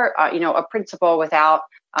you are, a principal without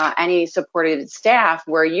any supported staff,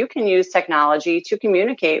 where you can use technology to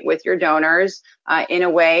communicate with your donors in a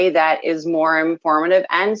way that is more informative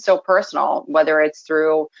and so personal, whether it's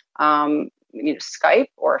through Skype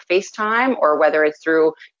or FaceTime, or whether it's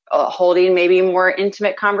through holding maybe more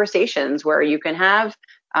intimate conversations where you can have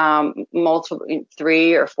multiple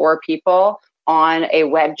 3 or 4 people on a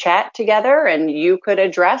web chat together, and you could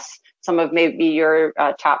address some of maybe your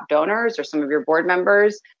top donors or some of your board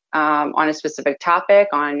members on a specific topic,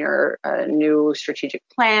 on your new strategic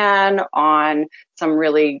plan, on some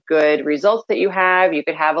really good results that you have. You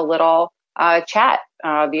could have a little chat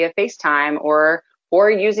via FaceTime or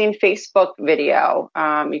using Facebook video.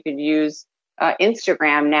 You could use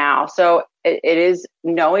Instagram now. So it is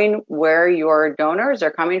knowing where your donors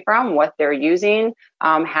are coming from, what they're using,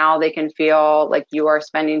 how they can feel like you are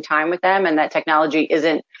spending time with them, and that technology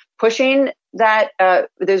isn't pushing that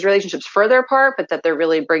those relationships further apart, but that they're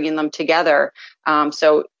really bringing them together.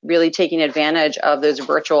 So really taking advantage of those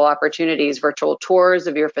virtual opportunities, virtual tours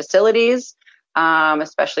of your facilities,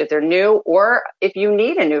 especially if they're new, or if you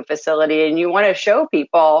need a new facility and you want to show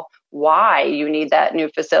people why you need that new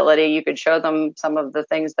facility, you could show them some of the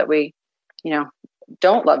things that we,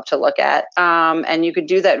 don't love to look at. And you could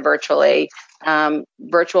do that virtually.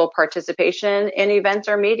 Virtual participation in events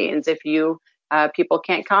or meetings. If people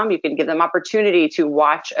can't come, you can give them opportunity to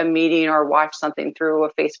watch a meeting or watch something through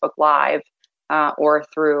a Facebook Live or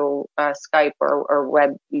through Skype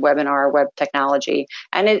or webinar, web technology.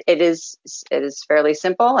 And it is fairly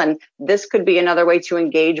simple. And this could be another way to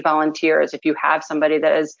engage volunteers. If you have somebody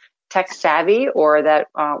that is tech savvy or that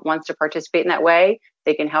wants to participate in that way,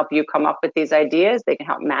 they can help you come up with these ideas. They can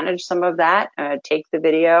help manage some of that, take the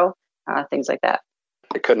video, things like that.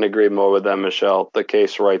 I couldn't agree more with them, Michelle. The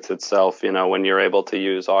case writes itself, when you're able to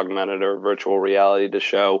use augmented or virtual reality to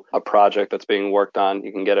show a project that's being worked on,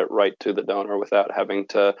 you can get it right to the donor without having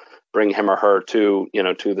to bring him or her to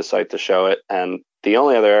the site to show it. And the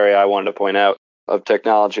only other area I wanted to point out of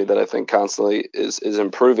technology that I think constantly is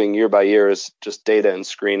improving year by year is just data and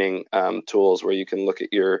screening tools where you can look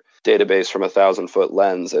at your database from 1,000-foot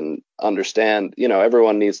lens and understand,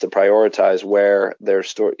 everyone needs to prioritize where their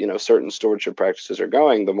certain stewardship practices are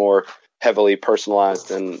going. The more heavily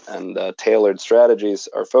personalized and tailored strategies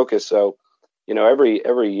are focused. So, every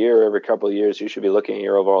year, every couple of years, you should be looking at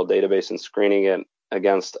your overall database and screening it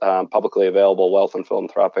against publicly available wealth and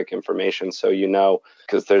philanthropic information. So,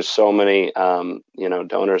 because there's so many,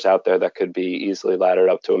 donors out there that could be easily laddered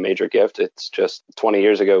up to a major gift. It's just 20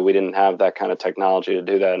 years ago, we didn't have that kind of technology to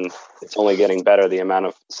do that. And it's only getting better, the amount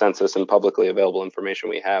of census and publicly available information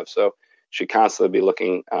we have. So you should constantly be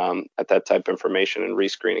looking at that type of information and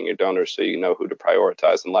rescreening your donors so you know who to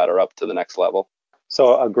prioritize and ladder up to the next level.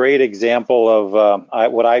 So a great example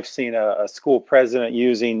of what I've seen a school president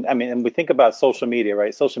using, and we think about social media,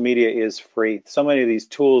 right? Social media is free. So many of these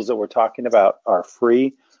tools that we're talking about are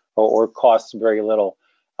free or cost very little.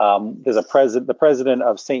 There's the president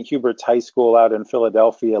of St. Hubert's High School out in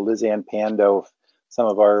Philadelphia, Lizanne Pando. Some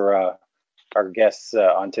of our guests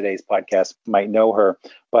on today's podcast might know her.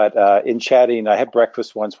 But in chatting, I had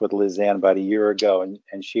breakfast once with Lizanne about a year ago,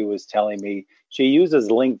 and she was telling me she uses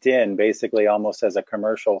LinkedIn basically almost as a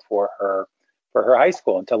commercial for her high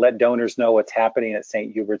school and to let donors know what's happening at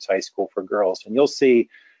St. Hubert's High School for girls. And you'll see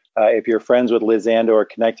if you're friends with Lizanne or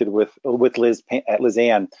connected with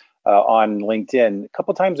Lizanne on LinkedIn, a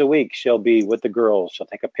couple times a week, she'll be with the girls. She'll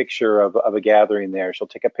take a picture of a gathering there. She'll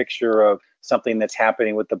take a picture of something that's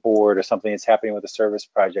happening with the board or something that's happening with a service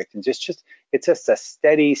project. And just it's just a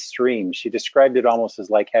steady stream. She described it almost as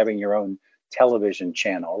like having your own television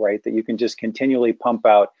channel, right? That you can just continually pump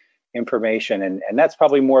out information. And that's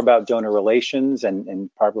probably more about donor relations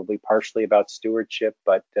and probably partially about stewardship.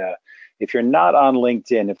 But if you're not on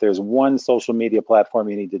LinkedIn, if there's one social media platform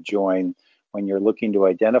you need to join when you're looking to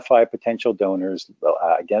identify potential donors,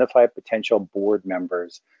 identify potential board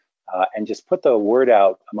members, and just put the word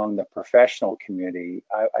out among the professional community,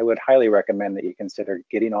 I would highly recommend that you consider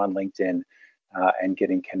getting on LinkedIn and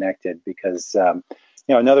getting connected because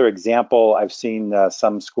another example I've seen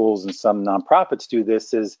some schools and some nonprofits do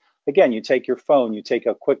this is, again, you take your phone, you take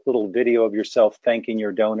a quick little video of yourself thanking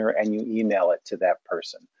your donor and you email it to that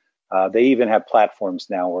person. They even have platforms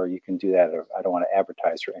now where you can do that. I don't want to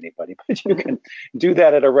advertise for anybody, but you can do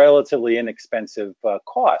that at a relatively inexpensive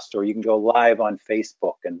cost, or you can go live on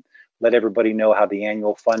Facebook and let everybody know how the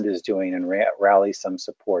annual fund is doing and rally some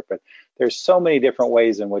support. But there's so many different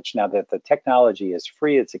ways in which now that the technology is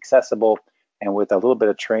free, it's accessible, and with a little bit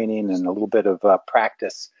of training and a little bit of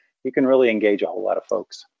practice, you can really engage a whole lot of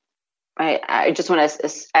folks. I just want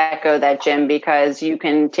to echo that, Jim, because you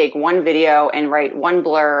can take one video and write one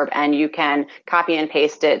blurb, and you can copy and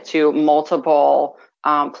paste it to multiple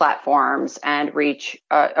platforms and reach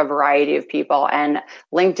a variety of people. And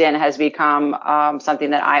LinkedIn has become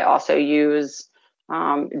something that I also use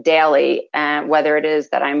daily, and whether it is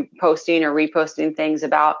that I'm posting or reposting things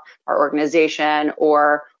about our organization,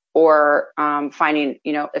 or finding,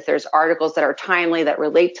 if there's articles that are timely that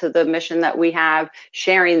relate to the mission that we have,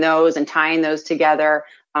 sharing those and tying those together.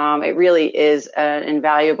 It really is an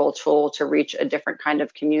invaluable tool to reach a different kind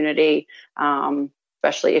of community,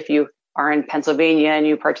 especially if you are in Pennsylvania and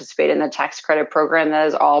you participate in the tax credit program that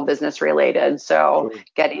is all business related. So sure.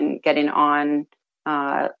 getting on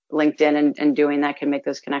LinkedIn and doing that can make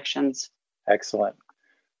those connections. Excellent.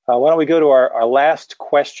 Why don't we go to our last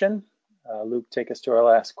question? Luke, take us to our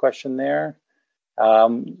last question there.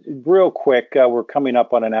 Real quick, we're coming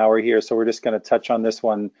up on an hour here, so we're just going to touch on this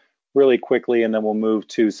one really quickly, and then we'll move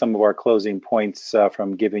to some of our closing points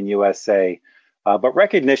from Giving USA. But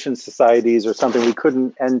recognition societies are something we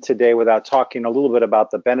couldn't end today without talking a little bit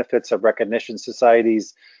about the benefits of recognition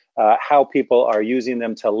societies, how people are using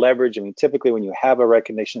them to leverage. I mean, typically when you have a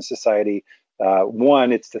recognition society,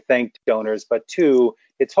 one, it's to thank donors, but two,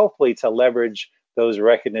 it's hopefully to leverage those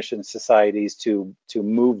recognition societies to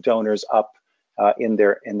move donors up in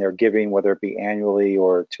their giving, whether it be annually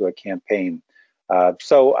or to a campaign.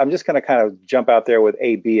 So I'm just going to kind of jump out there with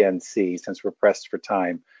A, B, and C since we're pressed for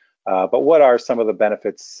time. But what are some of the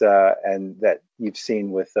benefits and that you've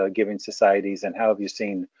seen with giving societies, and how have you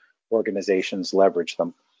seen organizations leverage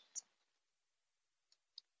them?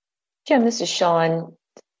 Jim, this is Sean.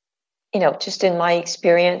 Just in my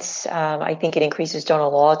experience, I think it increases donor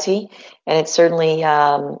loyalty, and it certainly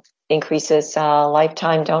increases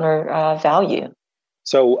lifetime donor value.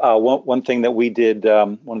 So one thing that we did,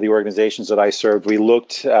 one of the organizations that I served, we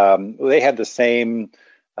looked, they had the same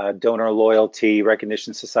donor loyalty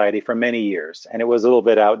recognition society for many years, and it was a little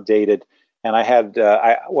bit outdated. And I had,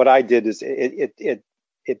 what I did is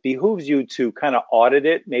it behooves you to kind of audit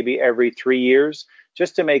it maybe every 3 years,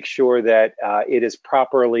 just to make sure that it is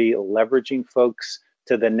properly leveraging folks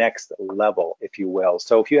to the next level, if you will.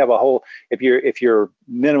 So if you have if your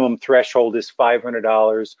minimum threshold is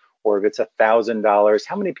 $500, or if it's $1,000,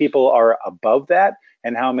 how many people are above that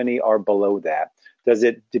and how many are below that? Does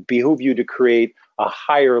it behoove you to create a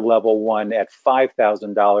higher level one at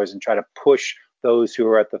 $5,000 and try to push those who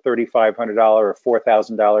are at the $3,500 or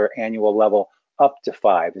 $4,000 annual level up to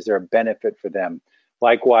 $5,000? Is there a benefit for them?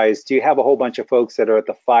 Likewise, do you have a whole bunch of folks that are at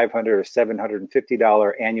the $500 or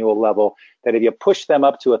 $750 annual level that if you push them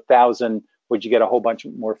up to $1,000, would you get a whole bunch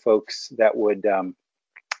more folks that would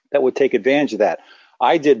take advantage of that?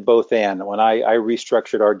 I did both, and when I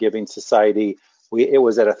restructured our giving society, it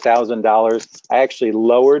was at $1,000. I actually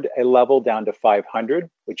lowered a level down to $500,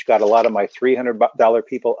 which got a lot of my $300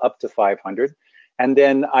 people up to $500. And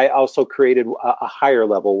then I also created a higher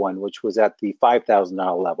level one, which was at the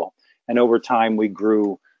 $5,000 level. And over time, we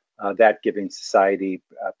grew that giving society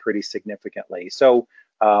pretty significantly. So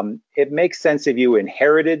it makes sense if you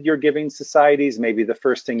inherited your giving societies. Maybe the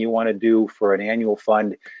first thing you want to do for an annual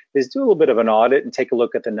fund is do a little bit of an audit and take a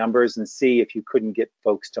look at the numbers and see if you couldn't get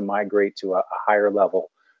folks to migrate to a higher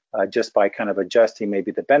level just by kind of adjusting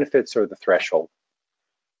maybe the benefits or the threshold.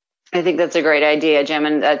 I think that's a great idea, Jim,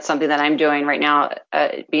 and that's something that I'm doing right now,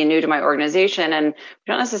 being new to my organization. And we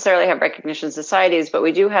don't necessarily have recognition societies, but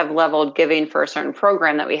we do have leveled giving for a certain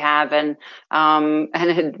program that we have, and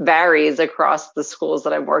it varies across the schools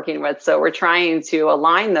that I'm working with. So we're trying to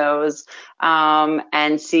align those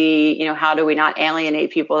and see, how do we not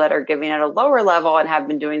alienate people that are giving at a lower level and have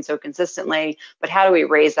been doing so consistently, but how do we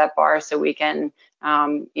raise that bar so we can,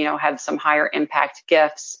 have some higher impact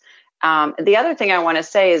gifts. The other thing I want to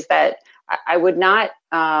say is that I would not,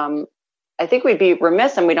 I think we'd be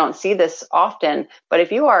remiss, and we don't see this often, but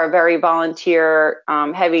if you are a very volunteer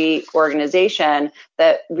heavy organization,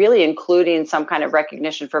 that really including some kind of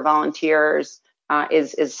recognition for volunteers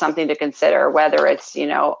is something to consider, whether it's,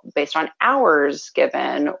 based on hours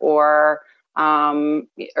given or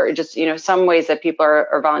or just, some ways that people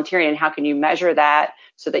are volunteering, and how can you measure that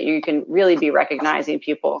so that you can really be recognizing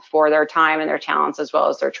people for their time and their talents as well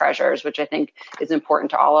as their treasures, which I think is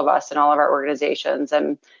important to all of us and all of our organizations.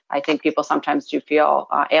 And I think people sometimes do feel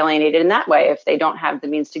alienated in that way if they don't have the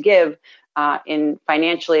means to give in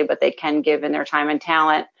financially, but they can give in their time and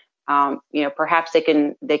talent. Perhaps they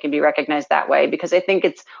can be recognized that way, because I think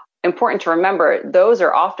it's important to remember those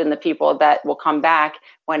are often the people that will come back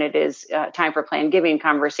when it is time for planned giving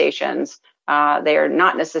conversations. They are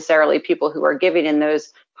not necessarily people who are giving in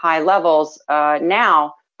those high levels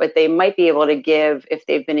now, but they might be able to give if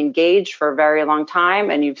they've been engaged for a very long time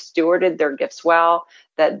and you've stewarded their gifts well,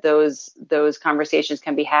 that those conversations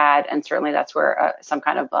can be had. And certainly that's where some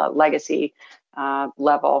kind of legacy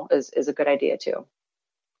level is a good idea too.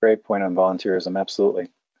 Great point on volunteerism, absolutely.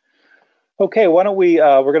 Okay, why don't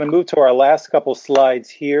we're going to move to our last couple slides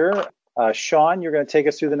here. Sean, you're going to take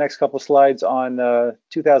us through the next couple slides on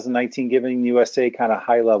 2019 Giving USA kind of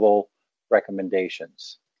high-level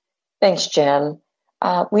recommendations. Thanks, Jim.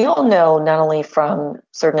 We all know, not only from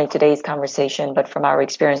certainly today's conversation, but from our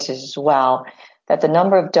experiences as well, that the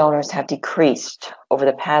number of donors have decreased over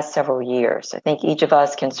the past several years. I think each of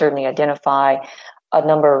us can certainly identify a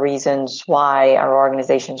number of reasons why our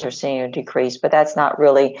organizations are seeing a decrease, but that's not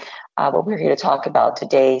really what we're here to talk about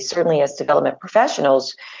today. Certainly as development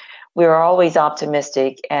professionals, we are always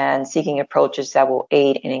optimistic and seeking approaches that will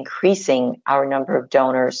aid in increasing our number of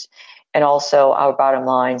donors and also our bottom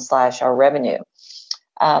line / our revenue.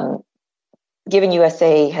 Giving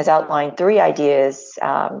USA has outlined 3 ideas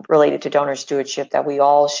related to donor stewardship that we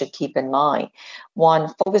all should keep in mind.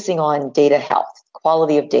 1, focusing on data health,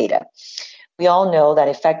 quality of data. We all know that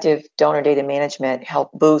effective donor data management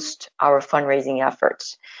help boost our fundraising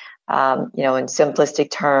efforts. In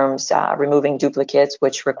simplistic terms, removing duplicates,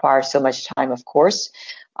 which require so much time, of course,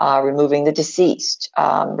 removing the deceased,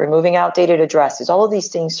 removing outdated addresses. All of these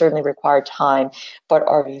things certainly require time, but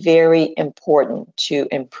are very important to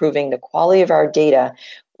improving the quality of our data,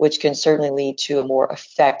 which can certainly lead to a more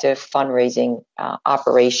effective fundraising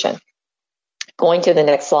operation. Going to the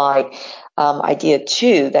next slide, idea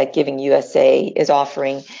 2 that Giving USA is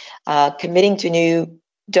offering, committing to new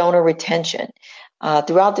donor retention.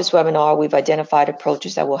 Throughout this webinar, we've identified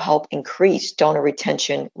approaches that will help increase donor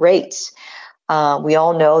retention rates. We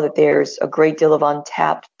all know that there's a great deal of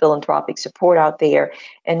untapped philanthropic support out there,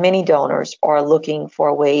 and many donors are looking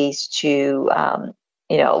for ways to,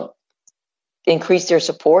 increase their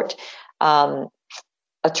support,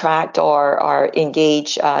 attract or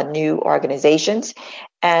engage new organizations,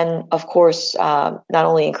 and of course, not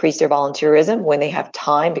only increase their volunteerism when they have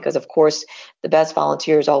time, because of course, the best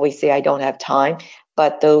volunteers always say, I don't have time,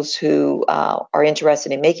 but those who are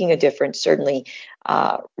interested in making a difference, certainly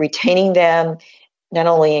retaining them, not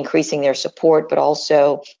only increasing their support, but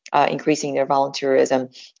also increasing their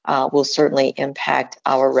volunteerism will certainly impact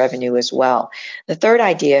our revenue as well. The third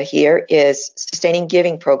idea here is sustaining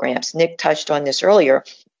giving programs. Nick touched on this earlier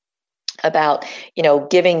about,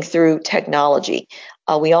 giving through technology.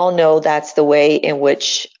 We all know that's the way in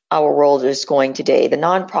which our world is going today. The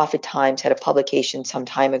Nonprofit Times had a publication some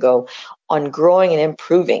time ago on growing and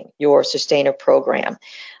improving your sustainer program.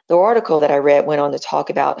 The article that I read went on to talk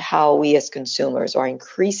about how we as consumers are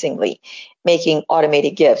increasingly making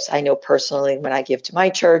automated gifts. I know personally when I give to my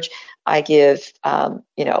church, I give,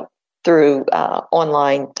 through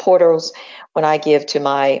online portals. When I give to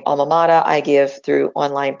my alma mater, I give through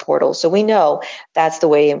online portals. So we know that's the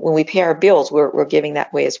way. When we pay our bills, we're giving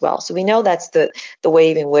that way as well. So we know that's the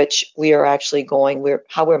way in which we are actually going,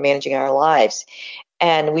 how we're managing our lives.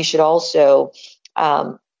 And we should also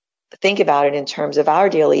think about it in terms of our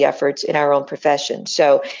daily efforts in our own profession.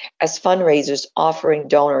 So as fundraisers, offering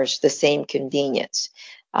donors the same convenience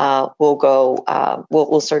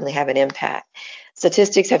will certainly have an impact.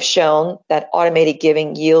 Statistics have shown that automated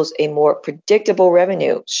giving yields a more predictable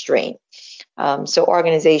revenue stream. So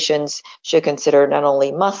organizations should consider not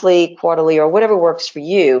only monthly, quarterly, or whatever works for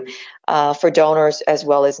you for donors as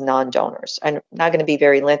well as non-donors. I'm not going to be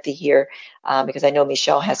very lengthy here because I know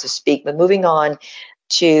Michelle has to speak, but moving on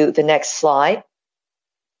to the next slide.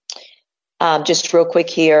 Just real quick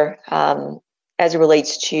here, as it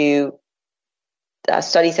relates to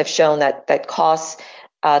studies have shown that costs,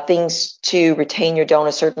 things to retain your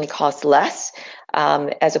donors certainly cost less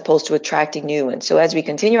as opposed to attracting new ones. So as we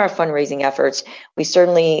continue our fundraising efforts, we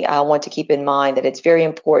certainly want to keep in mind that it's very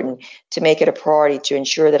important to make it a priority to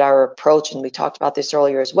ensure that our approach, and we talked about this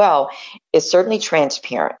earlier as well, is certainly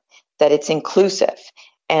transparent, that it's inclusive,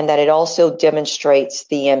 and that it also demonstrates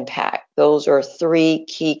the impact. Those are three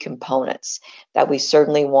key components that we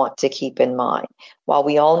certainly want to keep in mind. While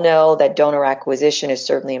we all know that donor acquisition is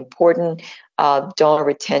certainly important, donor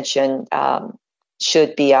retention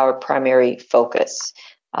should be our primary focus.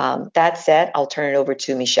 That said, I'll turn it over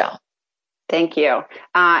to Michelle. Thank you.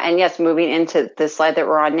 And yes, moving into the slide that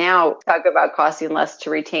we're on now, talk about costing less to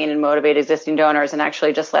retain and motivate existing donors. And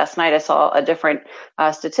actually, just last night, I saw a different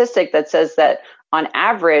statistic that says that on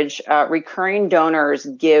average, recurring donors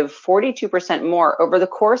give 42% more over the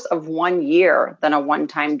course of 1 year than a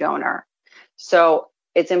one-time donor. So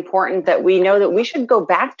it's important that we know that we should go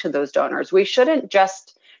back to those donors. We shouldn't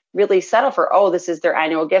just really settle for, oh, this is their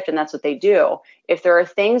annual gift and that's what they do. If there are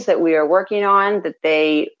things that we are working on that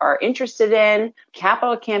they are interested in,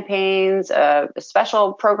 capital campaigns, a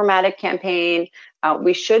special programmatic campaign,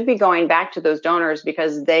 we should be going back to those donors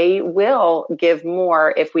because they will give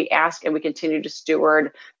more if we ask and we continue to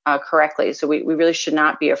steward correctly. So we really should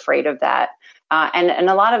not be afraid of that. And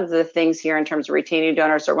a lot of the things here in terms of retaining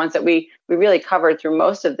donors are ones that we really covered through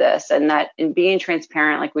most of this, and that in being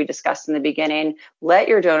transparent, like we discussed in the beginning, let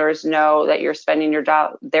your donors know that you're spending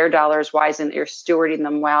their dollars wise and that you're stewarding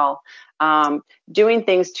them well. Doing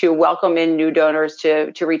things to welcome in new donors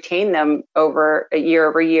to retain them over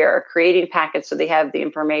year, creating packets so they have the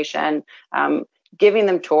information, giving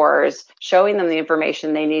them tours, showing them the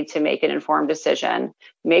information they need to make an informed decision,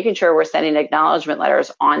 making sure we're sending acknowledgement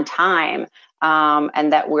letters on time,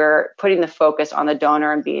 and that we're putting the focus on the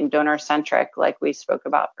donor and being donor-centric, like we spoke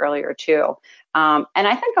about earlier too. And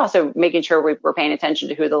I think also making sure we're paying attention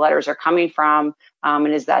to who the letters are coming from,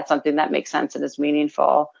 and is that something that makes sense and is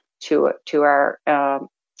meaningful to our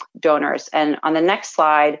donors. And on the next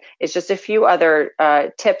slide is just a few other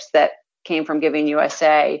tips that came from Giving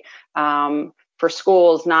USA for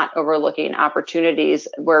schools not overlooking opportunities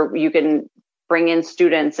where you can bring in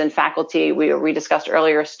students and faculty. We discussed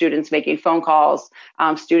earlier students making phone calls.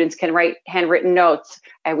 Students can write handwritten notes.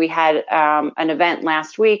 And we had an event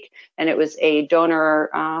last week, and it was a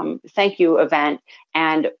donor thank you event.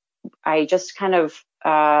 And I just kind of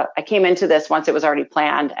I came into this once it was already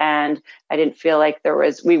planned, and I didn't feel like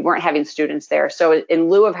we weren't having students there. So in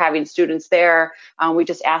lieu of having students there, we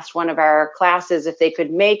just asked one of our classes if they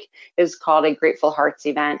could make, it was called a Grateful Hearts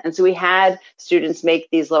event. And so we had students make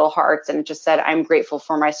these little hearts, and it just said, I'm grateful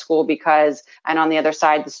for my school because, and on the other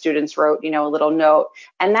side, the students wrote, a little note.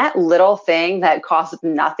 And that little thing that cost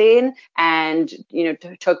nothing and,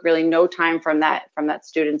 took really no time from that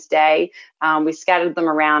student's day. We scattered them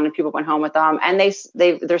around and people went home with them, and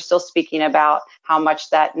they're still speaking about how much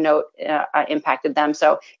that note impacted them.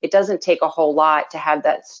 So it doesn't take a whole lot to have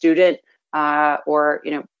that student or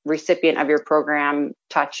recipient of your program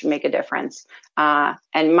touch make a difference.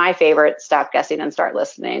 And my favorite, stop guessing and start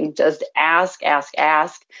listening. Just ask,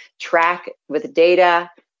 track with data,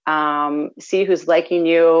 see who's liking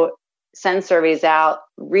you, send surveys out,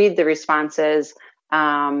 read the responses.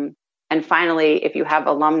 And finally, if you have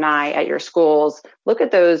alumni at your schools, look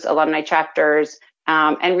at those alumni chapters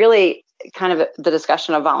and really kind of the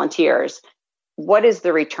discussion of volunteers. What is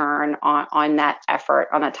the return on that effort,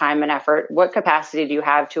 on that time and effort? What capacity do you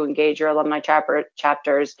have to engage your alumni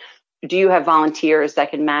chapters? Do you have volunteers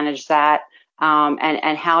that can manage that?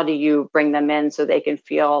 And how do you bring them in so they can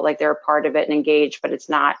feel like they're a part of it and engaged, but it's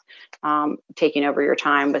not taking over your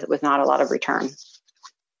time with not a lot of return?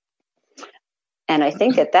 And I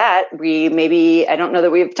think at that, I don't know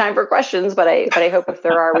that we have time for questions, but I hope if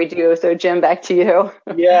there are, we do. So Jim, back to you.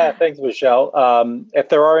 Yeah, thanks, Michelle. If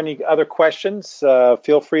there are any other questions,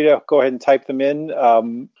 feel free to go ahead and type them in.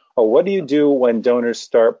 Or what do you do when donors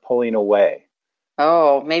start pulling away?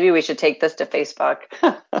 Oh, maybe we should take this to Facebook.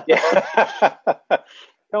 Yeah.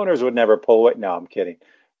 Donors would never pull away. No, I'm kidding.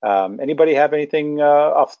 Anybody have anything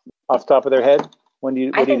off the top of their head?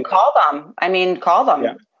 Call them. Call them.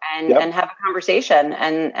 Yeah. And have a conversation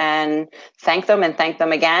and thank them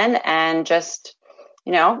again, and just,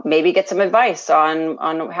 maybe get some advice on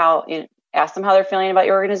how, ask them how they're feeling about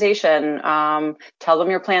your organization, tell them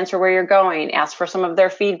your plans for where you're going, ask for some of their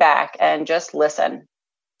feedback, and just listen.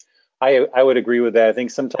 I would agree with that. I think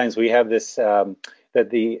sometimes we have this, that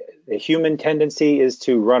the human tendency is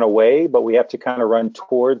to run away, but we have to kind of run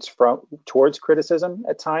towards criticism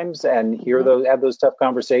at times and have those tough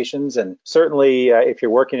conversations. And certainly if you're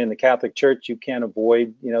working in the Catholic Church, you can't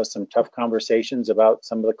avoid, some tough conversations about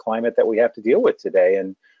some of the climate that we have to deal with today.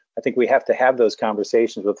 And I think we have to have those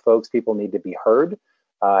conversations with folks. People need to be heard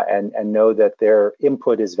and know that their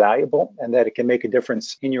input is valuable and that it can make a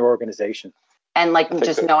difference in your organization. And like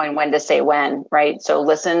just knowing when to say when, right? So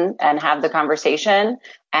listen and have the conversation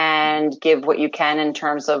and give what you can in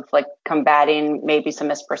terms of like combating maybe some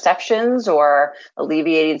misperceptions or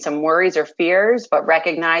alleviating some worries or fears, but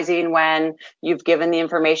recognizing when you've given the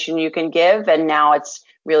information you can give, and now it's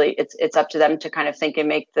really it's up to them to kind of think and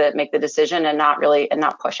make the decision and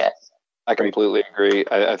not push it. I completely agree.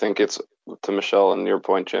 I think it's, to Michelle and your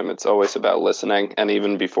point, Jim, it's always about listening, and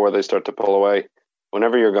even before they start to pull away.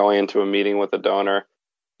 Whenever you're going into a meeting with a donor,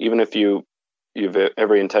 even if you've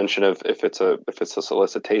every intention of if it's a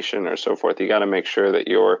solicitation or so forth, you got to make sure that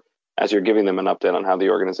as you're giving them an update on how the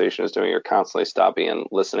organization is doing, you're constantly stopping and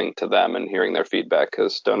listening to them and hearing their feedback,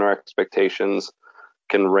 because donor expectations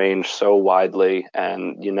can range so widely,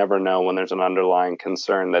 and you never know when there's an underlying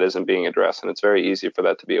concern that isn't being addressed. And it's very easy for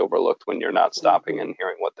that to be overlooked when you're not stopping and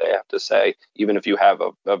hearing what they have to say, even if you have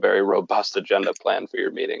a very robust agenda plan for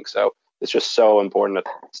your meeting. So it's just so important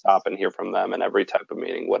to stop and hear from them in every type of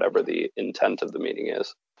meeting, whatever the intent of the meeting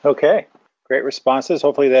is. Okay, great responses.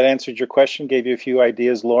 Hopefully that answered your question, gave you a few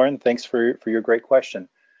ideas, Lauren. Thanks for your great question.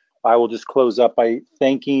 I will just close up by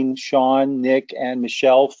thanking Sean, Nick, and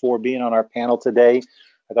Michelle for being on our panel today.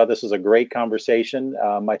 I thought this was a great conversation.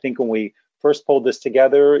 I think when we first pulled this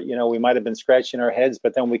together, we might have been scratching our heads,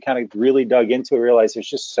 but then we kind of really dug into it, realized there's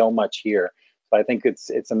just so much here. So I think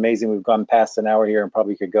it's amazing. We've gone past an hour here and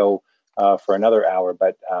probably could go for another hour,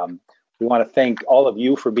 but we want to thank all of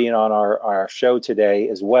you for being on our show today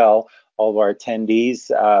as well, all of our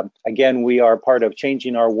attendees. Again, we are part of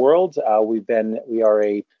Changing Our World. We are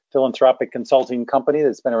a philanthropic consulting company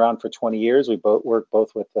that's been around for 20 years. We work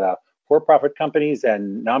both with for-profit companies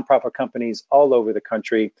and nonprofit companies all over the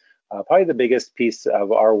country. Probably the biggest piece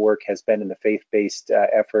of our work has been in the faith-based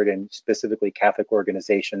effort, and specifically Catholic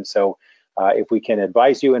organizations. So if we can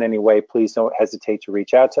advise you in any way, please don't hesitate to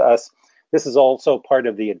reach out to us. This is also part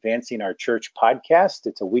of the Advancing Our Church podcast.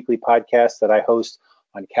 It's a weekly podcast that I host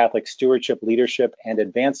on Catholic stewardship, leadership, and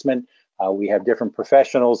advancement. We have different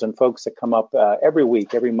professionals and folks that come up every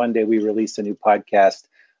week. Every Monday, we release a new podcast.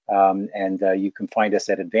 And you can find us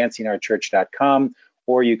at advancingourchurch.com,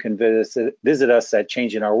 or you can visit us at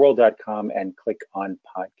changingourworld.com and click on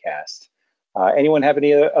podcast. Anyone have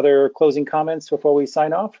any other closing comments before we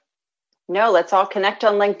sign off? No, let's all connect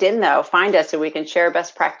on LinkedIn, though. Find us so we can share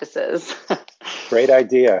best practices. Great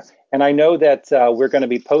idea. And I know that we're going to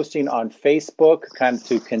be posting on Facebook kind of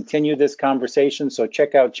to continue this conversation. So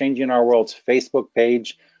check out Changing Our World's Facebook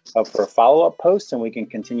page for a follow-up post, and we can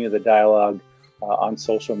continue the dialogue on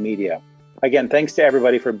social media. Again, thanks to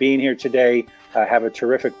everybody for being here today. Have a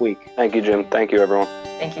terrific week. Thank you, Jim. Thank you, everyone.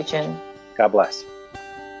 Thank you, Jim. God bless.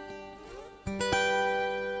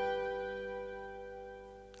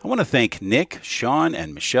 I want to thank Nick, Sean,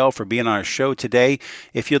 and Michelle for being on our show today.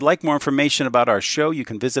 If you'd like more information about our show, you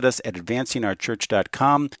can visit us at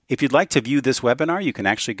advancingourchurch.com. If you'd like to view this webinar, you can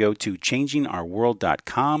actually go to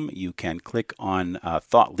changingourworld.com. You can click on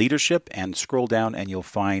Thought Leadership and scroll down, and you'll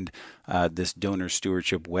find this donor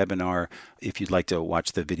stewardship webinar if you'd like to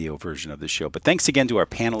watch the video version of the show. But thanks again to our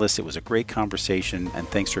panelists. It was a great conversation, and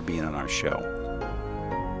thanks for being on our show.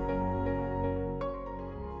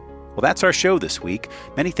 Well, that's our show this week.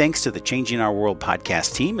 Many thanks to the Changing Our World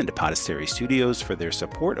podcast team and to Podastery Studios for their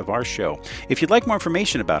support of our show. If you'd like more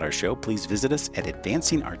information about our show, please visit us at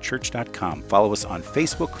advancingourchurch.com. Follow us on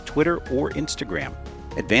Facebook, Twitter, or Instagram.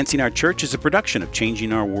 Advancing Our Church is a production of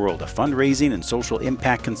Changing Our World, a fundraising and social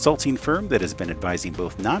impact consulting firm that has been advising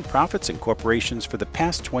both nonprofits and corporations for the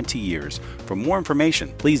past 20 years. For more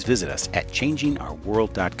information, please visit us at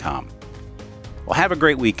changingourworld.com. Well, have a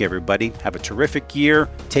great week, everybody. Have a terrific year.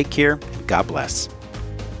 Take care, and God bless.